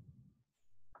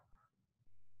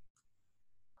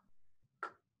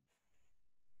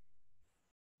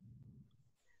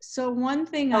 So one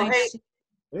thing Oh, I Hey,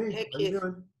 Hey, how you Keith.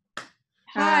 doing?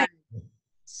 Hi.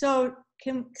 So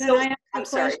can I ask a I'm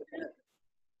sorry. question?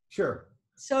 Sure.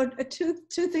 So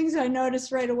two things I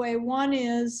noticed right away. One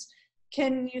is,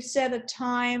 can you set a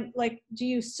time? Like, do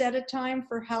you set a time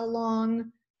for how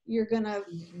long you're gonna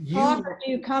talk, or do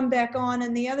you come back on?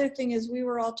 And the other thing is, we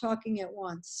were all talking at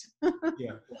once.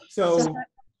 Yeah.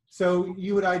 So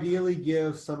you would ideally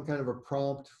give some kind of a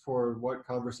prompt for what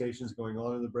conversation is going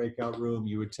on in the breakout room.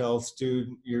 You would tell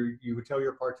you would tell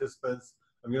your participants,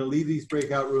 I'm going to leave these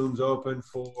breakout rooms open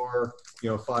for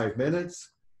 5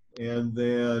 minutes, and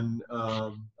then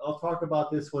I'll talk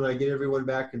about this when I get everyone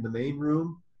back in the main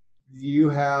room.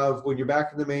 When you're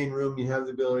back in the main room, you have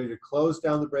the ability to close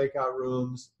down the breakout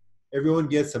rooms. Everyone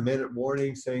gets a minute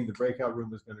warning saying the breakout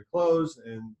room is going to close,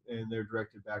 and they're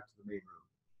directed back to the main room.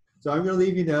 So I'm going to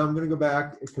leave you now. I'm going to go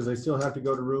back because I still have to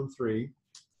go to room 3.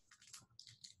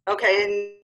 Okay.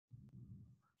 And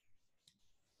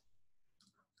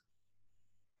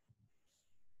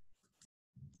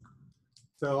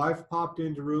So I've popped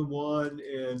into room 1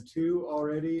 and 2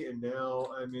 already, and now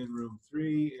I'm in room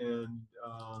 3. And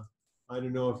I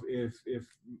don't know if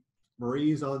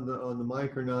Marie's on the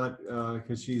mic or not,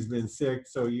 because she's been sick.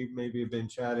 So you maybe have been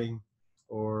chatting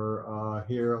or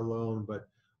here alone. But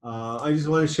I just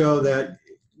want to show that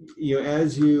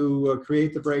as you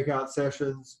create the breakout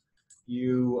sessions,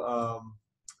 your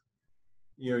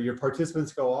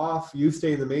participants go off, you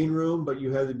stay in the main room, but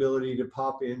you have the ability to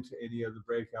pop into any of the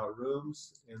breakout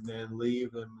rooms and then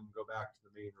leave them and go back to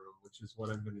the main room, which is what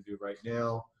I'm going to do right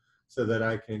now, so that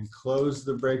I can close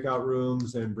the breakout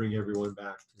rooms and bring everyone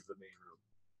back to the main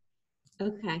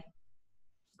room. Okay.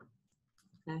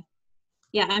 Okay.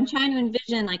 Yeah, I'm trying to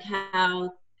envision like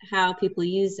how people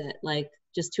use it, like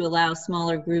just to allow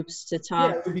smaller groups to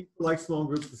talk. Yeah, it would be like small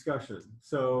group discussion.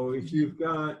 So if you've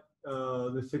got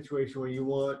the situation where you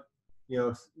want,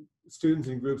 students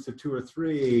in groups of 2 or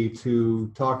 3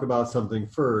 to talk about something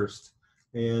first,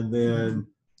 and then,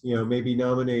 maybe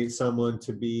nominate someone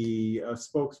to be a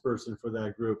spokesperson for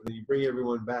that group, and then you bring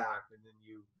everyone back, and then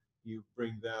you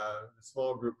bring the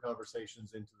small group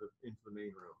conversations into the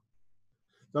main room.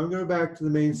 So I'm going to go back to the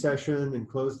main session and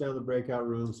close down the breakout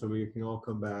room so we can all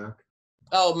come back.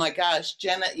 Oh my gosh,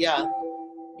 Janet, yeah.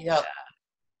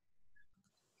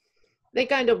 They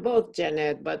kind of both,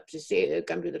 Janet, but you see,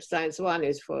 computer science 1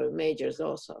 is for majors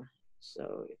also.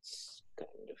 So it's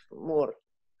kind of more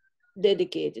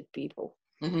dedicated people.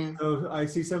 Mm-hmm. So I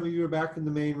see some of you are back in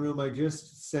the main room. I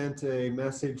just sent a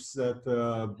message that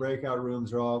the breakout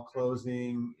rooms are all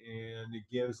closing, and it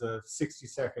gives a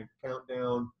 60-second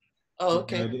countdown. Oh,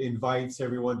 okay. And it invites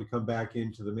everyone to come back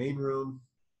into the main room.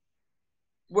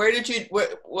 Where did you,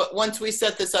 once we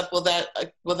set this up, will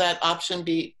that option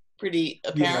be pretty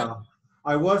apparent? Yeah,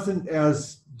 I wasn't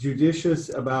as judicious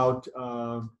about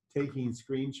taking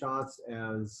screenshots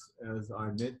as I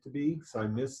meant to be, so I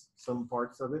missed some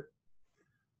parts of it.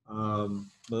 But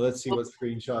let's see what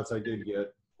screenshots I did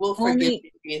get. We'll forgive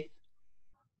you.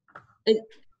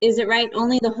 Is it right?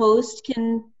 Only the host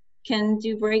can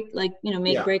do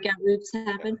make breakout groups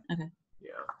happen? Okay.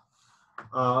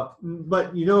 Yeah.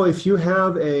 But if you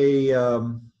have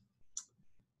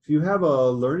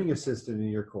a learning assistant in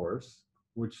your course,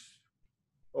 which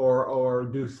or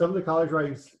do some of the college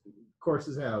writing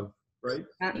courses have, right?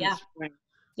 Yeah.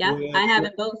 Yeah, I have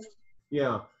it both.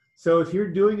 Yeah. So if you're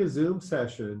doing a Zoom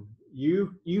session,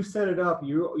 you set it up,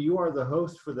 you are the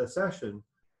host for the session,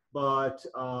 but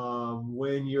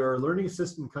when your learning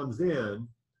assistant comes in,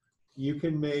 you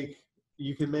can make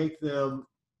them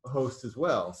host as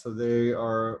well. So they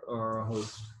are a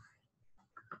host.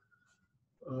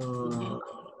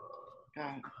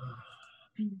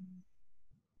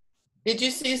 Did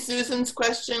you see Susan's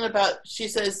question about, she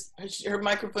says her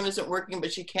microphone isn't working,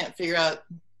 but she can't figure out,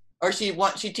 or she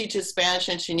teaches Spanish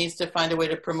and she needs to find a way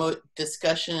to promote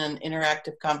discussion and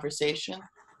interactive conversation?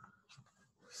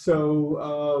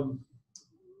 So,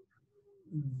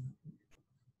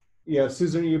 yeah,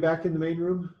 Susan, are you back in the main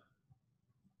room?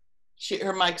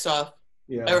 Her mic's off.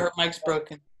 Yeah. Or her mic's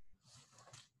broken.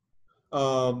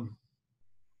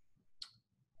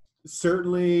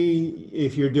 Certainly,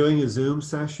 if you're doing a Zoom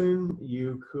session,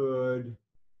 you could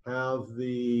have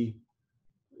the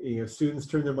students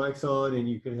turn their mics on, and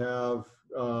you can have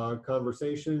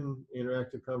conversation,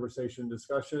 interactive conversation,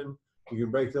 discussion. You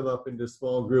can break them up into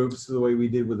small groups the way we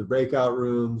did with the breakout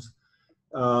rooms.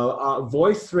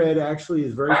 VoiceThread actually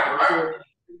is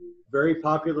very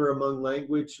popular among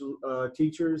language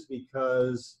teachers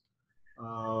because,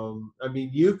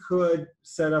 you could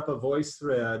set up a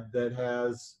VoiceThread that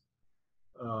has,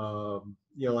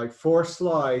 like 4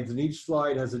 slides, and each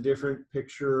slide has a different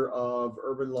picture of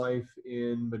urban life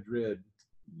in Madrid,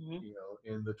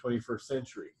 in the 21st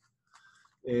century.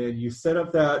 And you set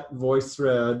up that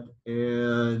VoiceThread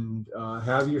and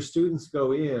have your students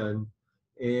go in,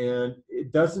 and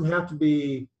it doesn't have to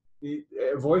be,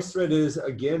 VoiceThread is,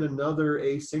 again, another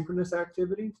asynchronous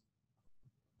activity,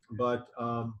 but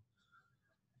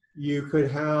you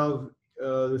could have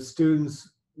the students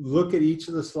look at each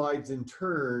of the slides in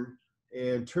turn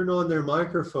and turn on their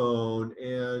microphone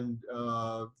and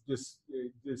just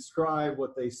describe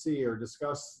what they see or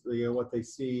discuss what they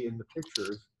see in the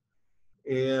pictures.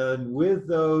 And with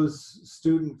those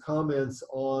student comments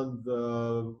on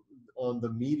the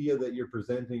media that you're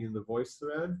presenting in the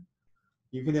VoiceThread,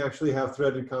 you can actually have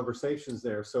threaded conversations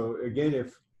there. So again,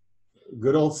 if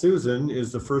good old Susan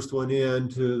is the first one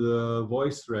into the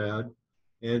VoiceThread,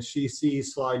 and she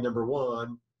sees slide number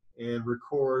 1 and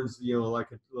records,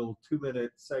 like a little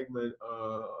 2-minute segment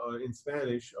in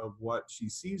Spanish of what she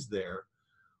sees there.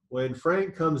 When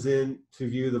Frank comes in to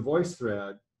view the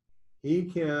VoiceThread, he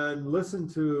can listen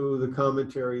to the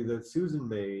commentary that Susan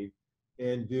made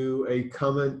and do a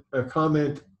comment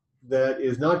that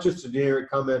is not just a generic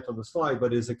comment on the slide,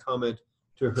 but is a comment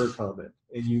to her comment.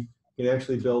 And you can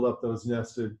actually build up those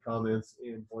nested comments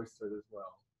in VoiceThread as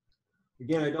well.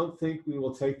 Again, I don't think we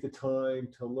will take the time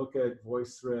to look at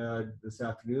VoiceThread this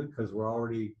afternoon because we're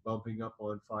already bumping up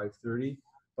on 5:30.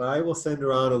 But I will send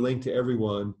around a link to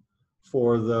everyone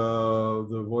for the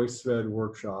VoiceThread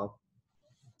workshop.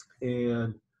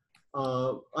 And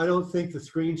I don't think the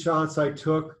screenshots I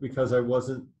took, because I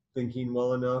wasn't thinking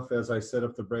well enough as I set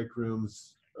up the break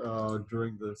rooms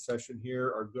during the session here,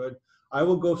 are good. I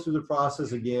will go through the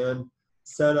process again,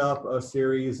 set up a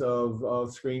series of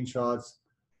screenshots.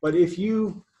 But if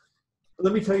you,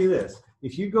 let me tell you this,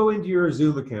 if you go into your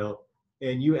Zoom account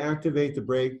and you activate the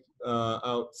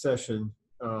breakout session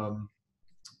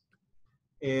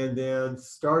and then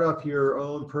start up your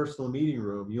own personal meeting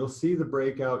room, you'll see the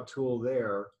breakout tool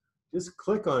there. Just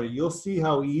click on it. You'll see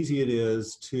how easy it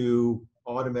is to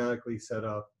automatically set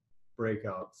up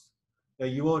breakouts. Now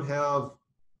you won't have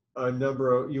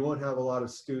you won't have a lot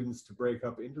of students to break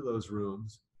up into those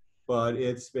rooms, but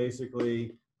it's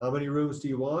basically, how many rooms do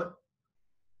you want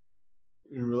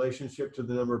in relationship to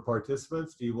the number of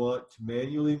participants? Do you want to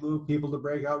manually move people to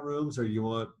breakout rooms, or you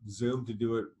want Zoom to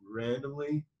do it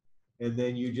randomly? And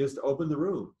then you just open the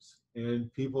rooms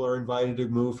and people are invited to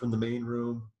move from the main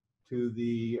room to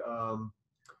the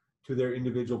to their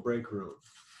individual break room.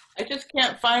 I just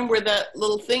can't find where that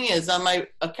little thing is on my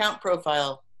account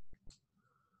profile.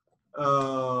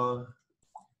 To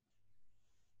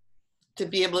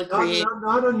be able to create.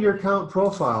 Not on your account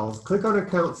profile. Click on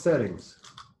account settings.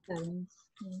 And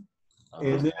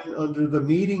then under the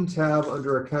meeting tab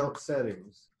under account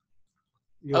settings.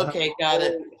 Okay, got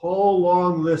it. Whole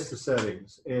long list of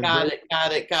settings. And got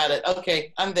it.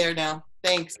 Okay, I'm there now.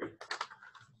 Thanks.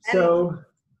 So,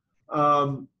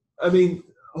 I mean,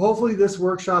 hopefully this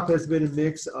workshop has been a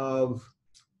mix of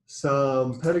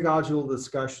some pedagogical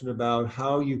discussion about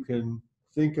how you can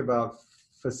think about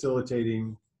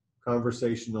facilitating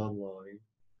conversation online,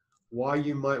 why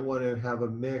you might want to have a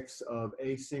mix of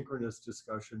asynchronous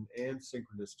discussion and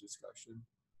synchronous discussion.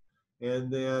 And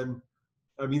then,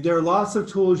 I mean, there are lots of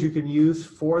tools you can use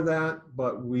for that,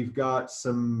 but we've got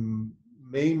some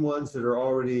main ones that are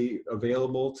already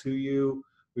available to you.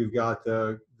 We've got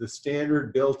the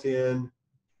standard built-in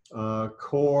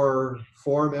core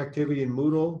forum activity in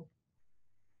Moodle.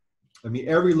 I mean,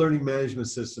 every learning management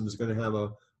system is going to have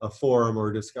a forum or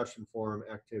a discussion forum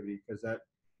activity, because that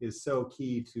is so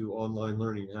key to online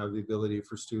learning, have the ability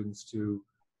for students to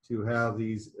have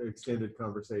these extended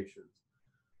conversations.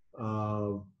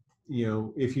 You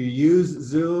know, if you use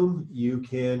Zoom,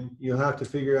 you'll have to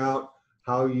figure out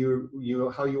how you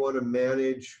want to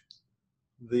manage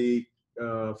the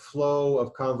flow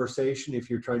of conversation if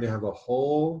you're trying to have a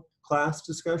whole class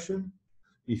discussion.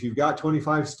 If you've got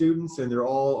 25 students and they're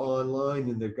all online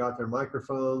and they've got their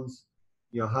microphones,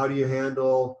 you know, how do you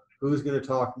handle who's going to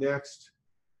talk next?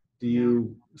 Do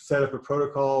you set up a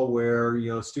protocol where, you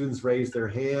know, students raise their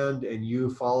hand and you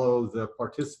follow the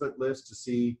participant list to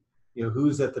see, you know,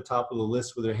 who's at the top of the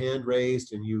list with their hand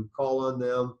raised, and you call on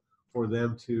them for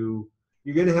them to,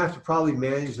 you're going to have to probably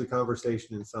manage the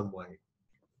conversation in some way.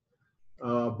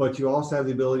 But you also have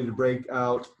the ability to break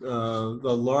out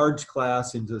the large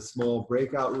class into small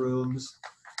breakout rooms.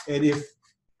 And if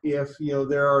you know,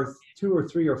 there are 2 or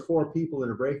 3 or 4 people in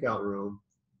a breakout room,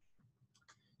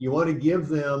 you want to give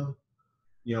them,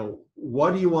 you know,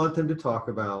 what do you want them to talk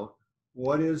about?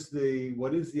 What is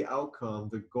the outcome,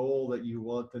 the goal that you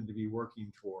want them to be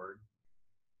working toward?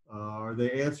 Are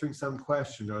they answering some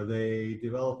question? Are they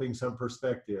developing some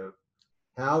perspective?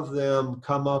 Have them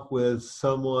come up with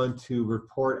someone to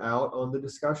report out on the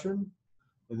discussion.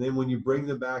 And then when you bring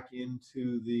them back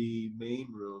into the main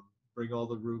room, bring all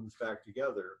the rooms back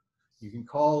together, you can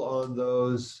call on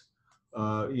those,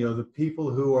 you know, the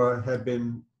people who have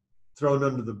been thrown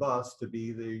under the bus to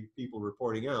be the people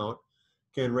reporting out,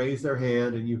 can raise their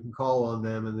hand and you can call on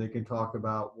them and they can talk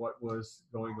about what was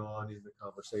going on in the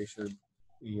conversation,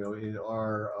 you know, in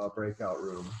our breakout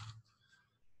room.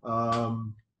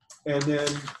 And then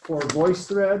for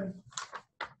VoiceThread,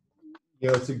 you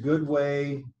know, it's a good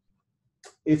way.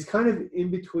 It's kind of in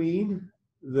between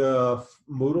the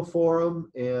Moodle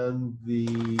forum and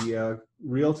the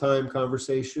real-time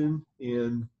conversation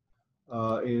in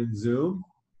Zoom.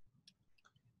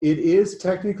 It is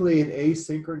technically an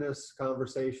asynchronous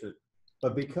conversation,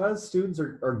 but because students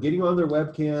are getting on their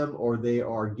webcam or they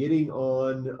are getting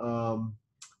on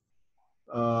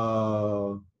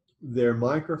their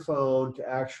microphone to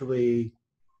actually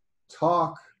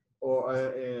talk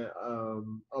or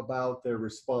about their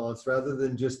response rather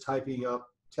than just typing up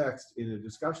text in a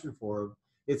discussion forum.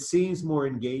 It seems more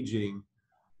engaging,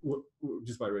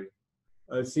 just by reading.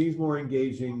 It seems more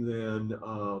engaging than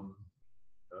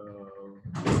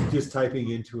just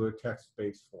typing into a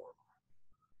text-based form.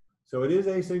 So it is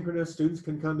asynchronous. Students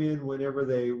can come in whenever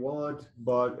they want,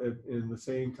 but in the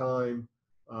same time,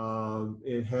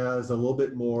 it has a little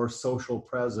bit more social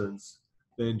presence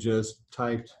than just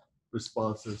typed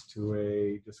responses to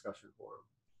a discussion forum.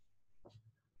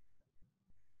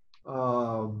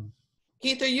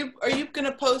 Keith, are you going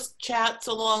to post chats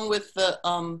along with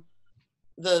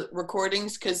the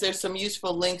recordings? Because there's some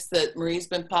useful links that Marie's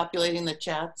been populating the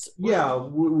chats. Yeah,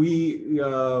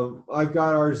 I've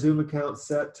got our Zoom account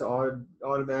set to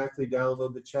automatically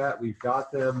download the chat. We've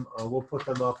got them. We'll put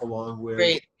them up along with.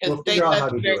 Great. We'll figure out how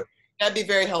to do it. That'd be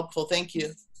very helpful. Thank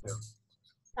you. Yeah.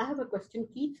 I have a question,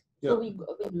 Keith. Yeah. So we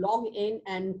log in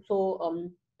and so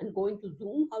and go into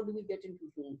Zoom. How do we get into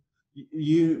Zoom?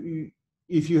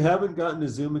 If you haven't gotten a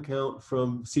Zoom account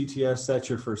from CTS, that's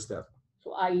your first step.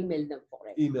 So I email them for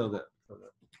it. Email them.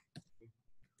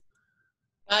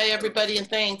 Bye, everybody, and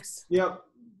thanks. Yep.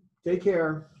 Take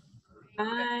care.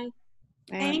 Bye.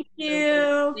 Thank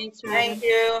you. Thanks, Thank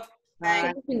you.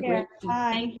 Bye. It's been great.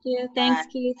 Bye. Thank you. Thanks,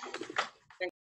 Keith.